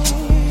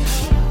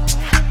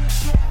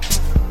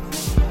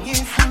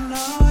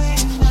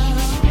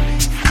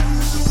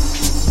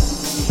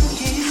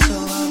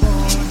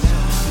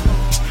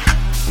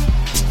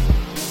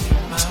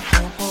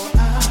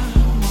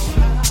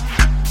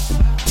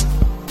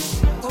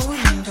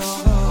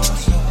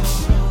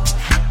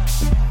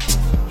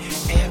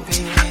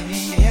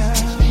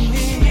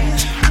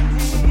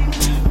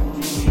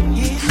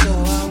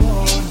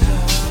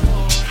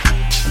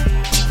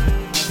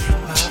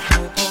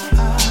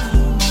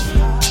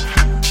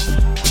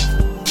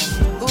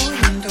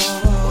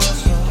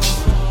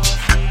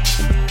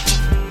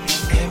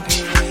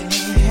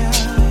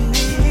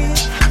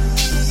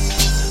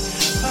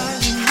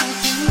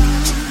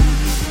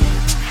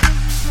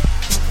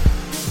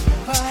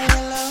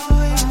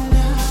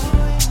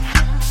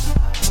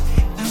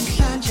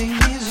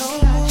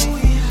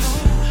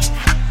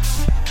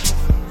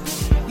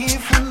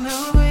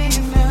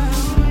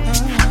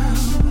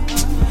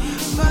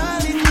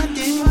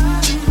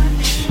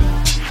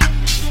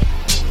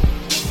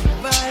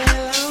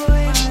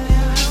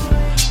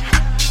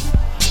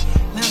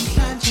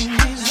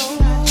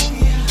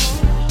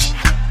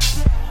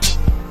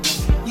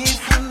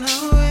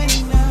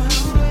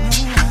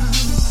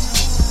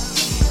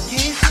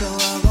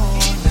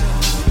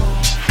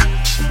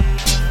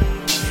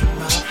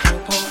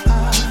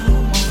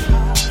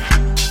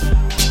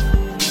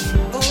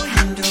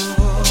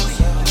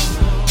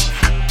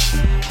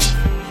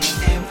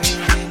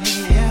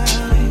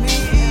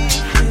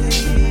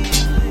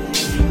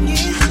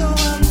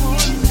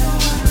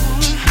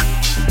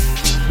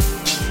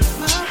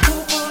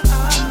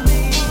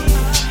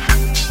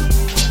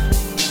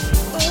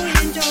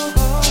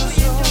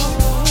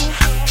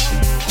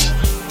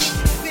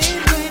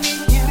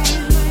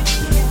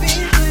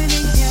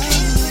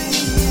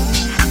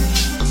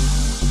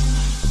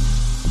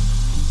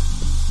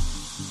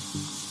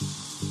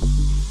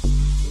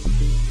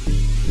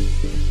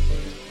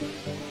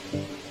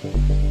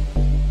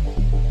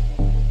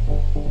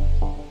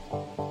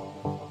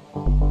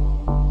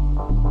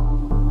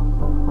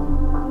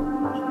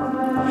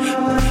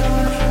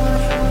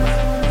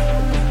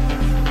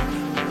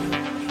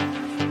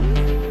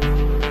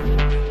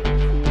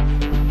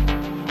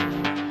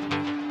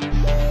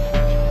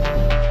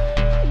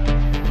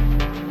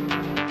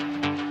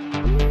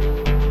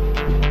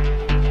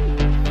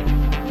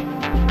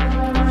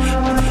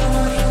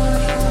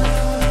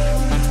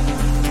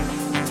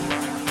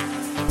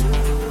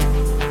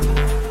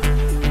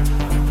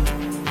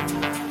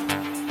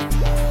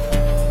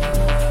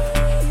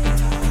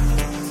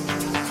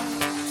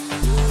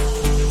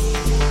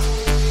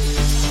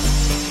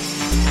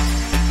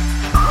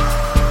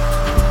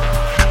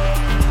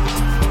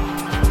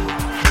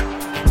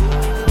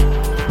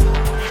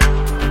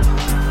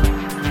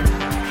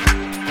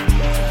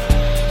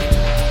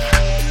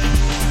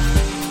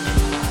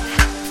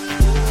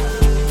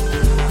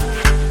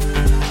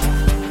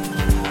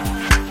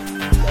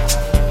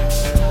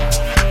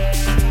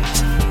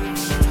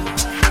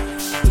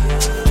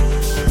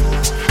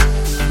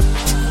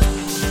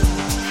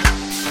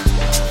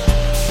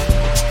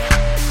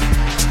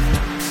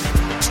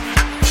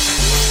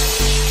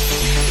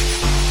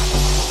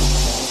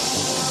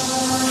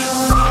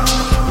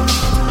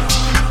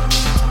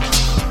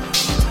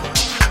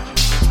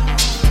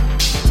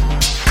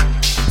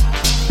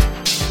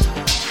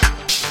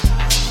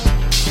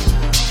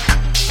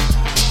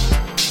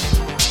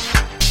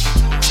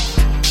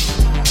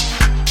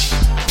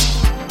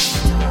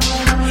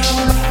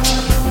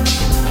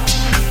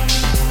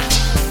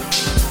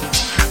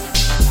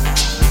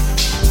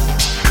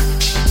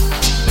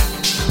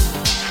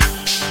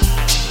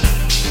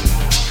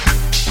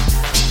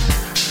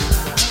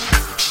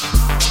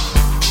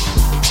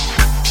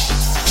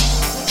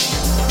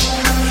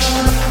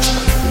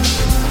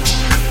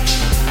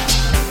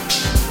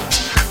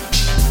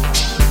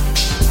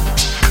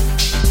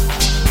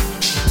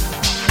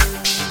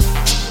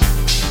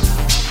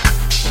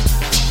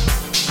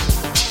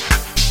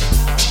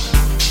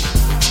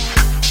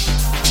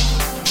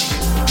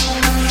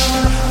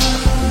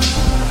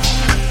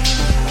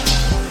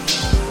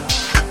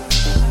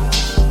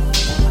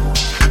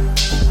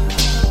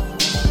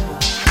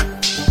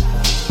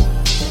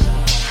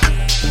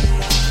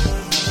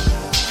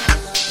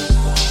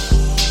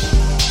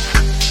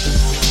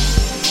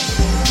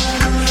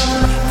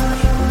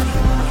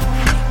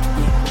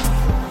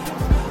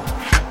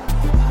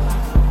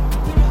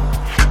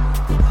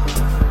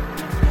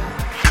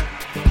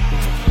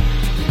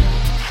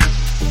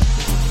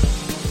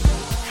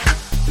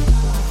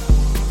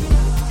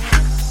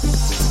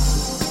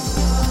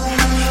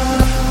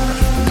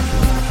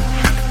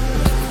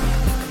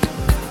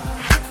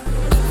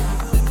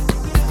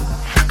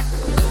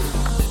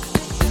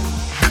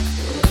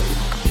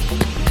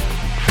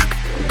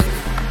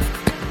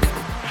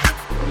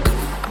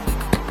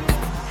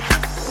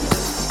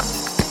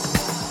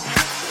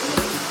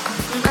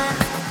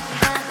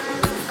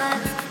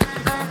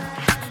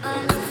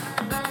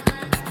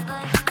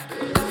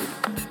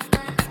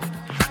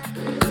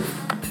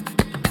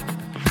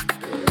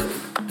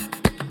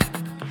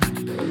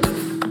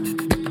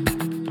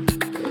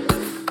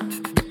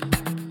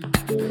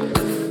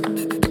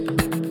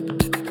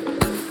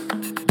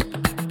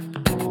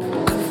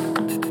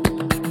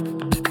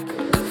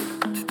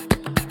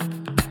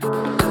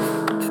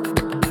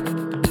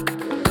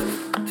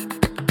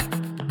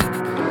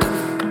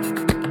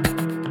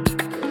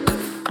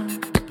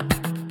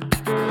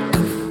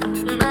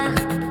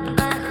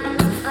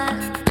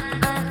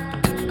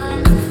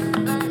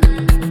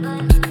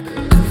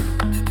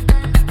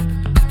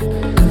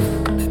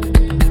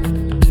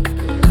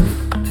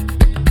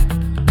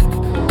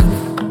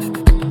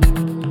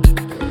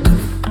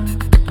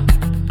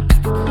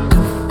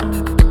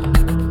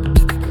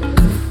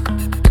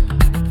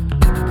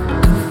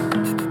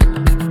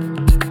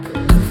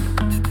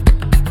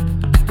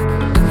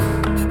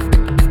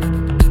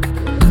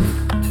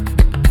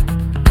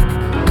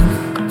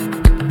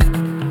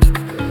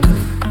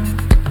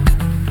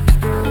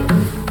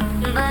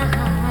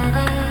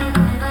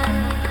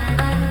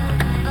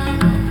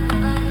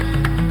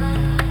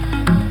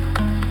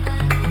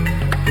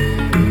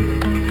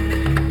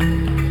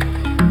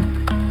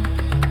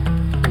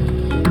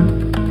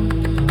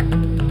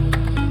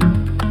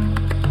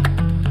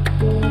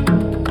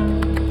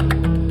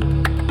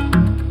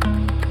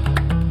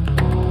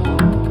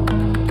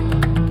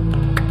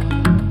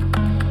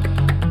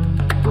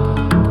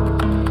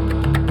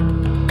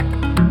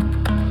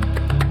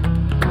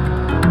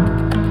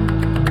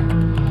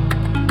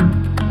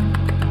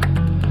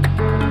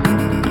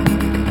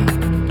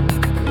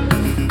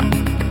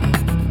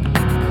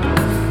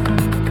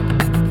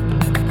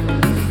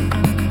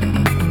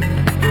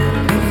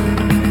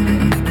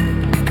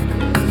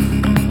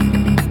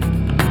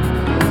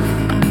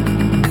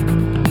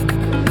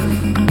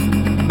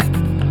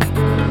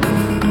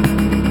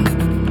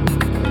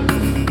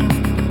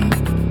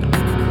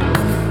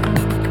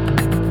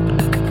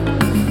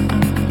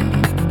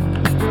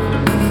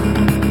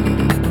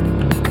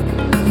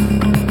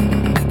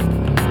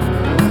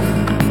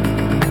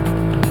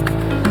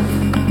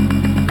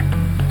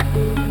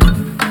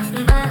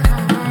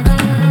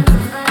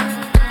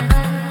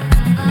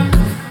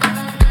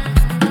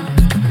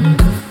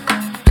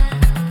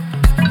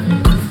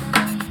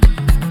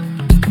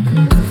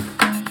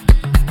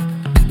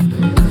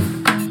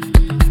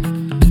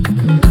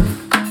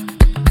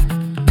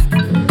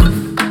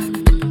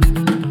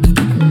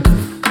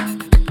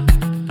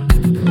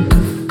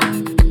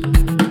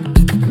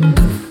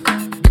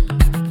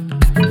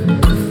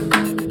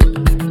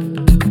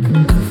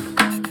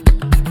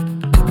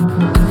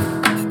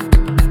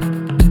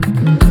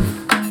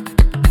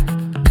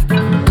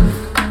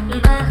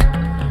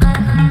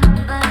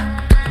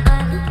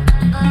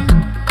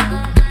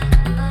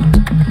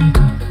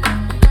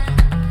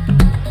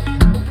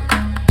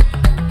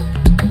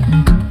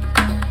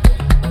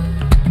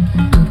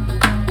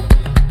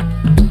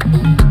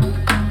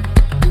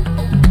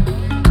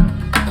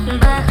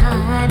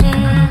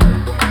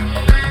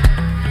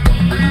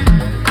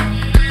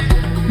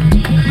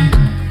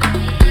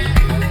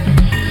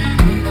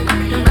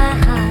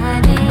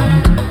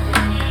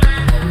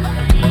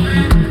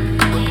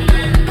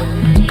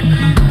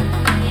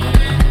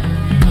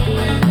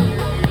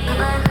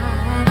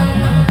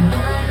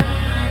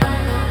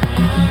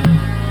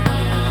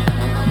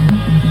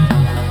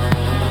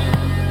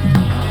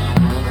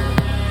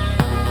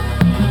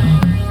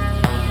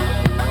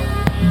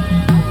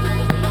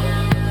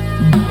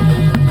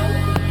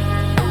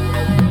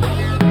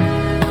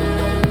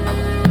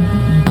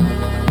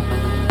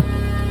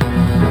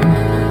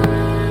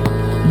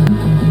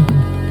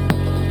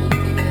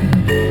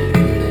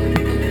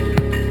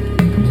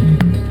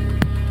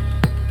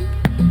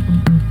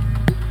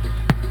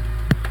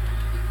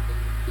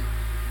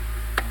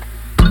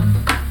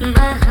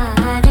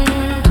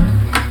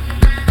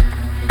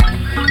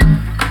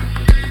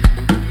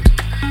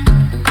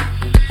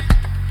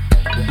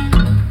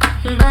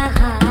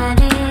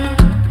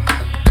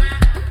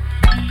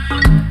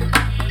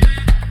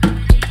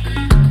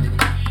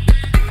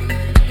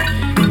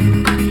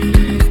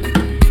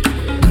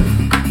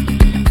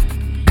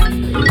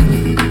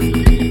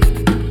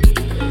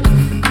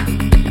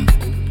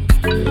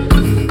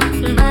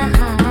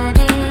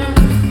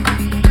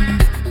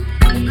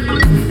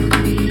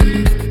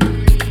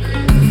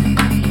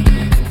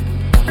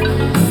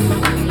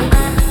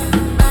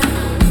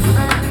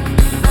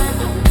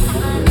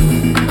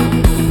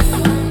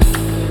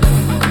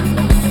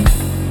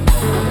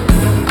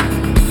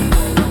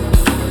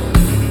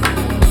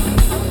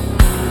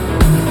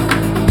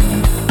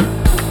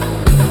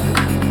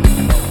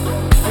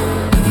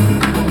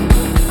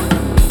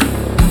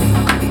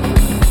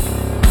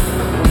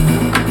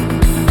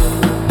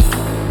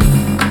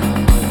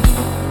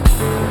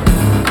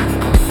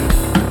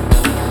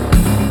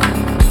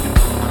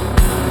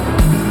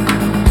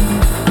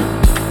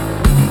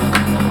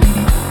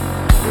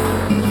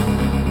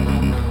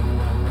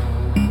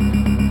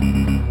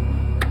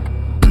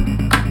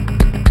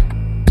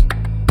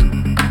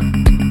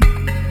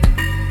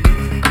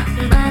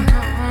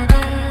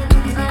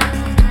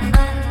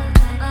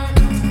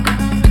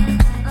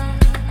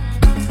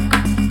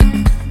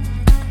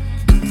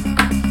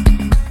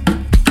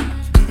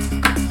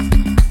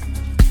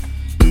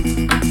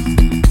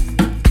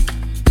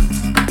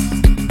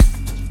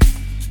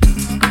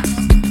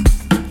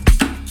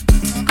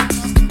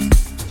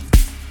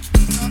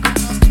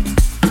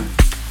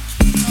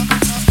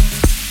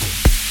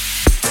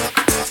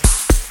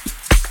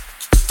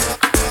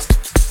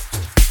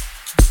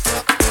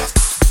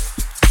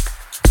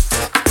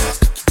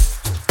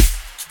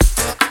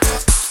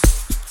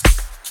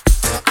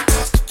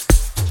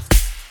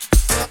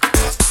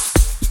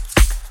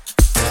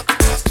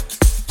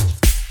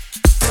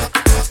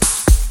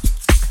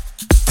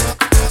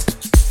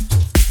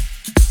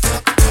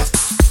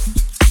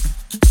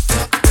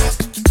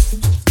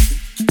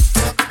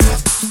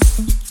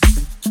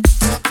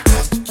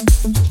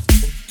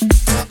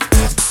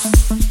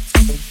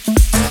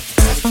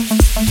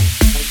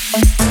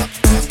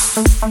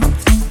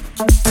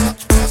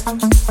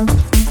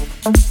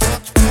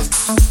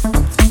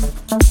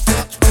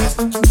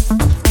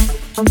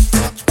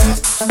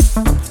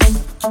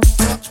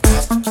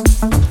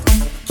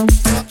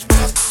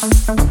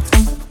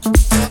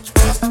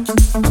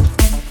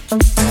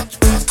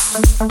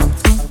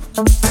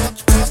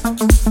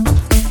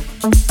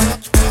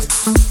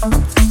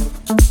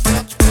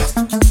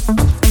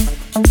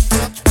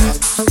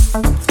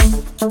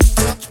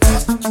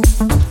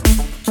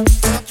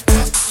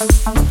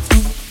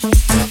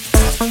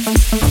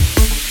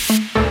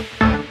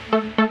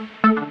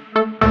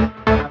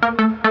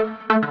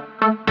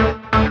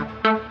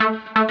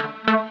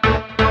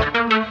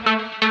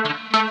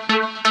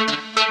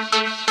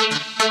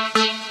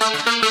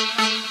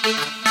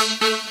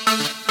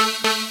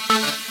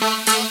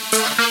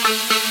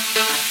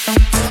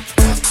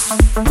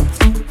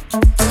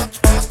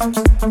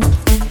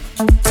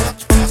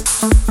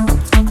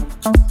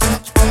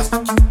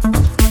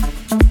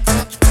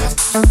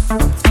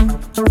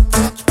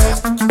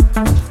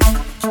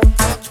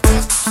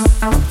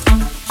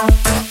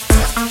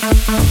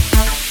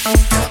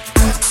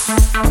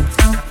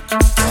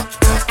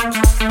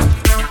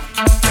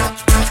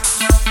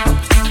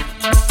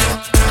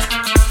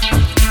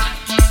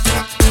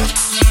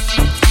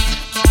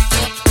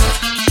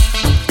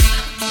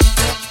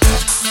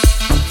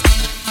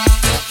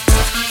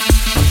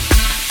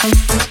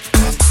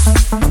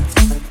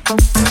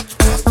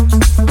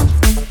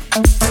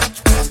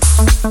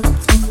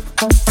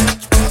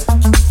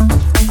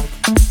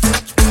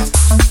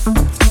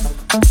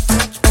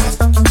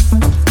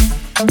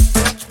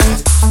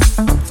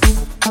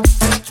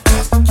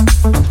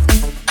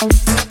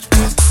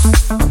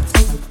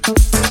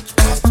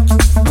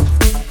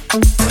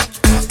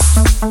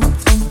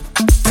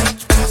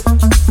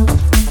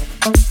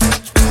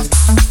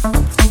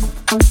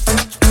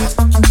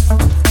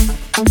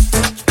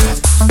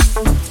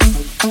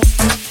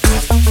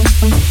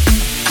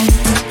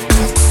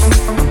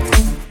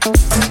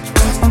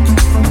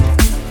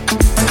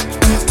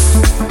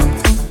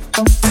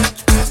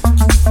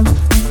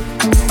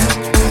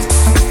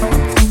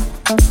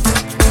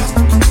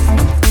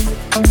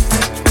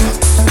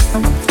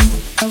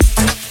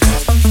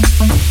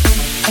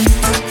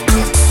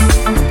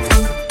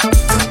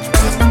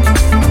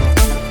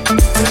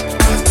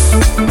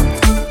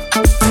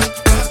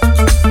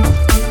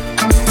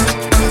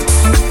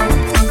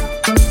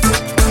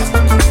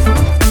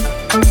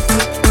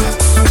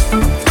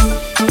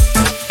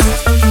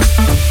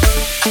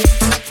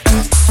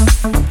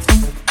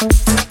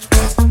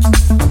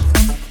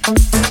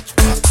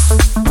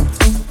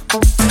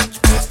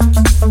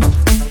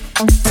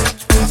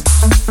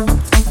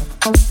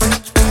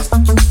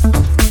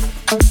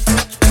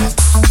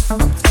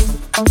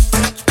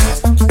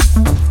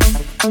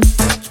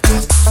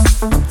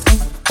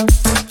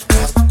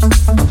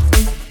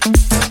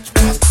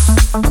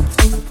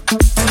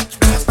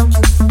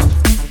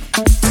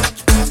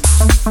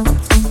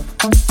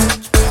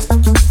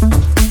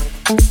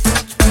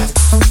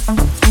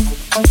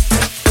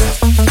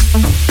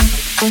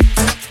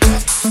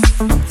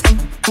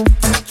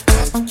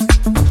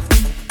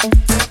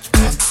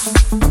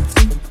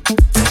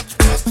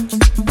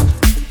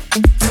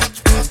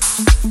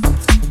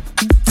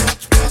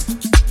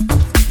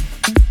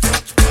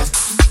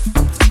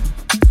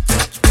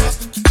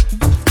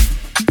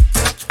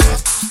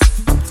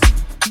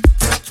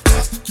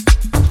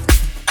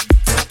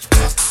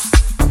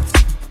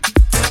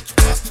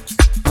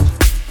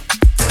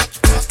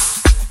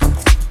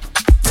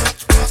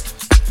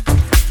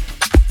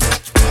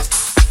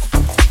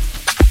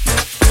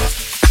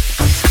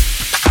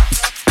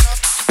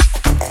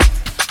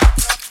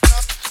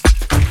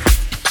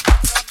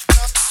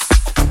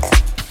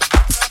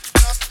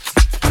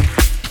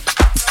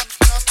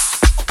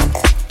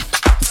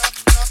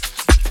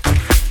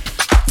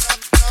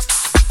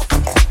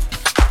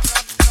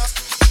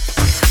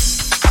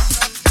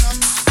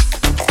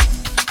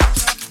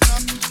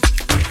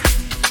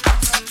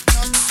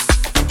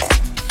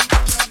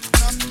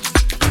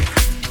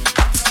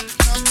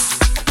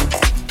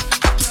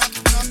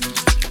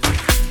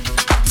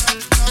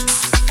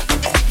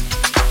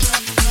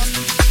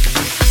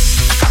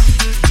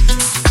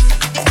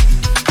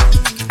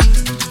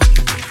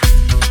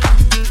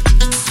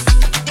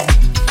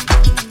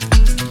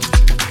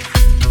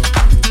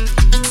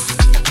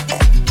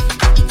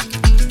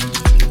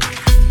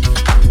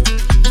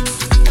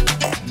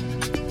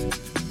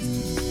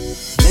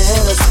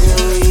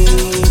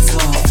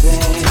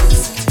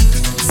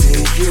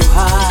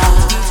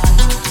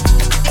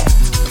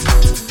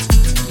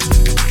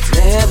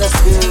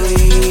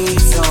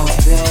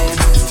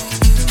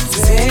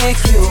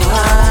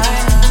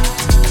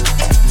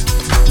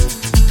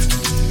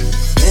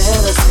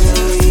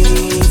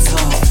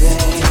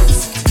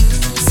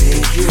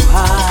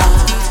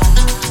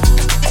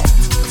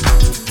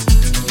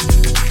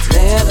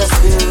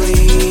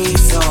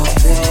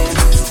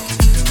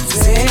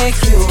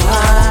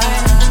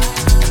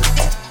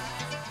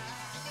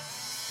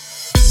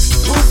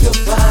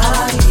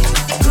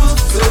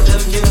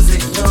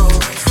 music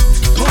notes.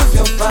 Move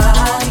your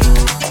body,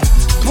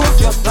 move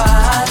your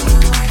body,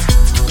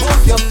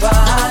 move your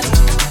body.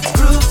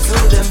 Groove to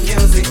the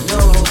music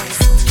notes.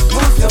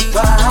 Move your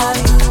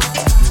body,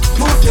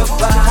 move your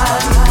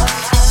body.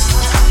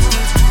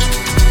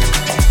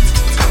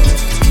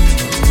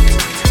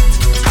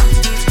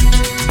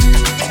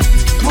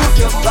 Move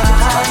your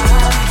body.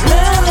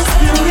 Let us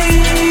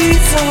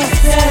believe of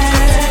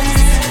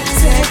dance.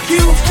 Take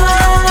you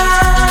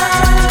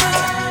high.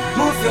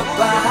 Move your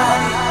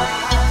body.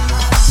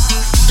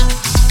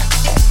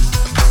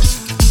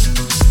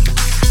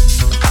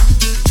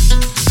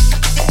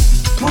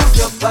 Move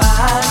your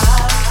body.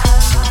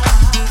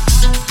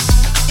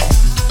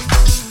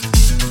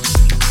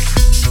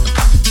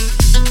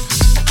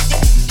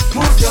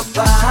 Move your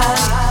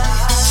body.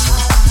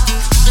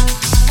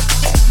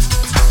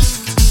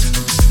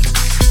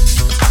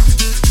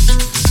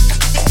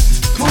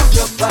 Move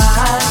your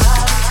body.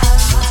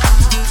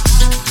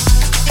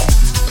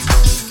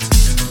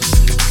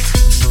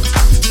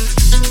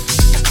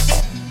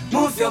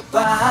 Move your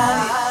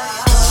body.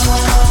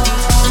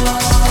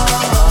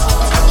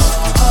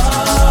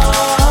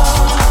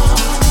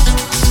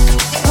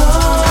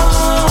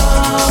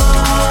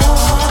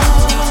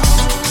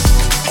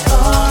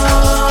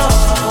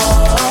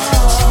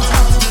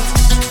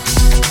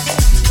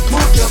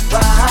 Move your body. Move your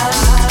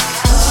body.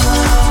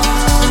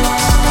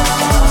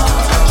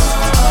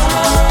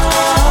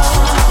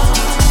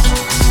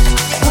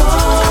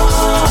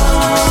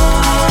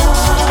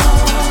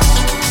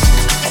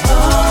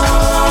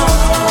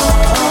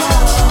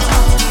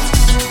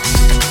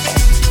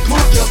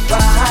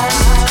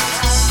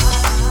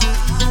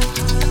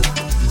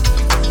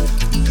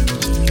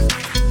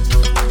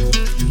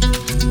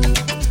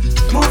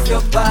 Move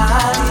your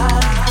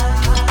body.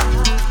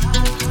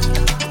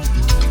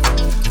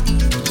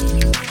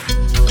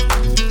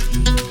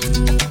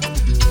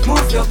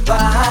 Move your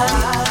body.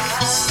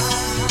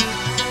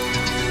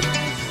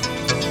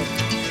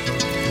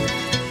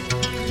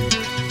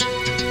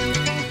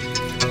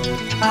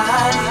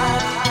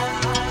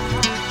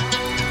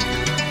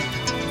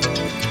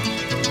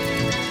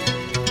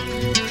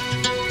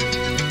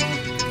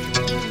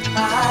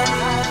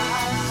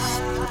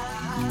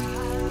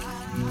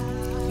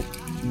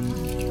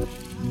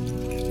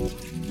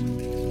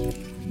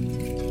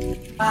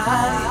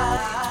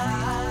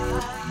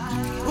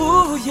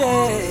 Ooh,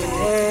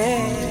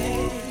 yeah.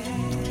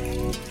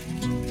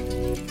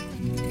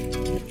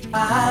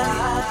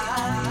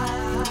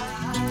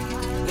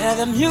 Let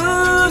the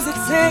music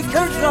take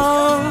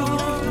control.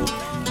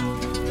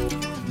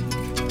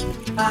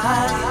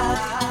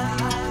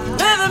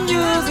 Let the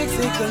music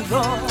take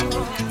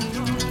control.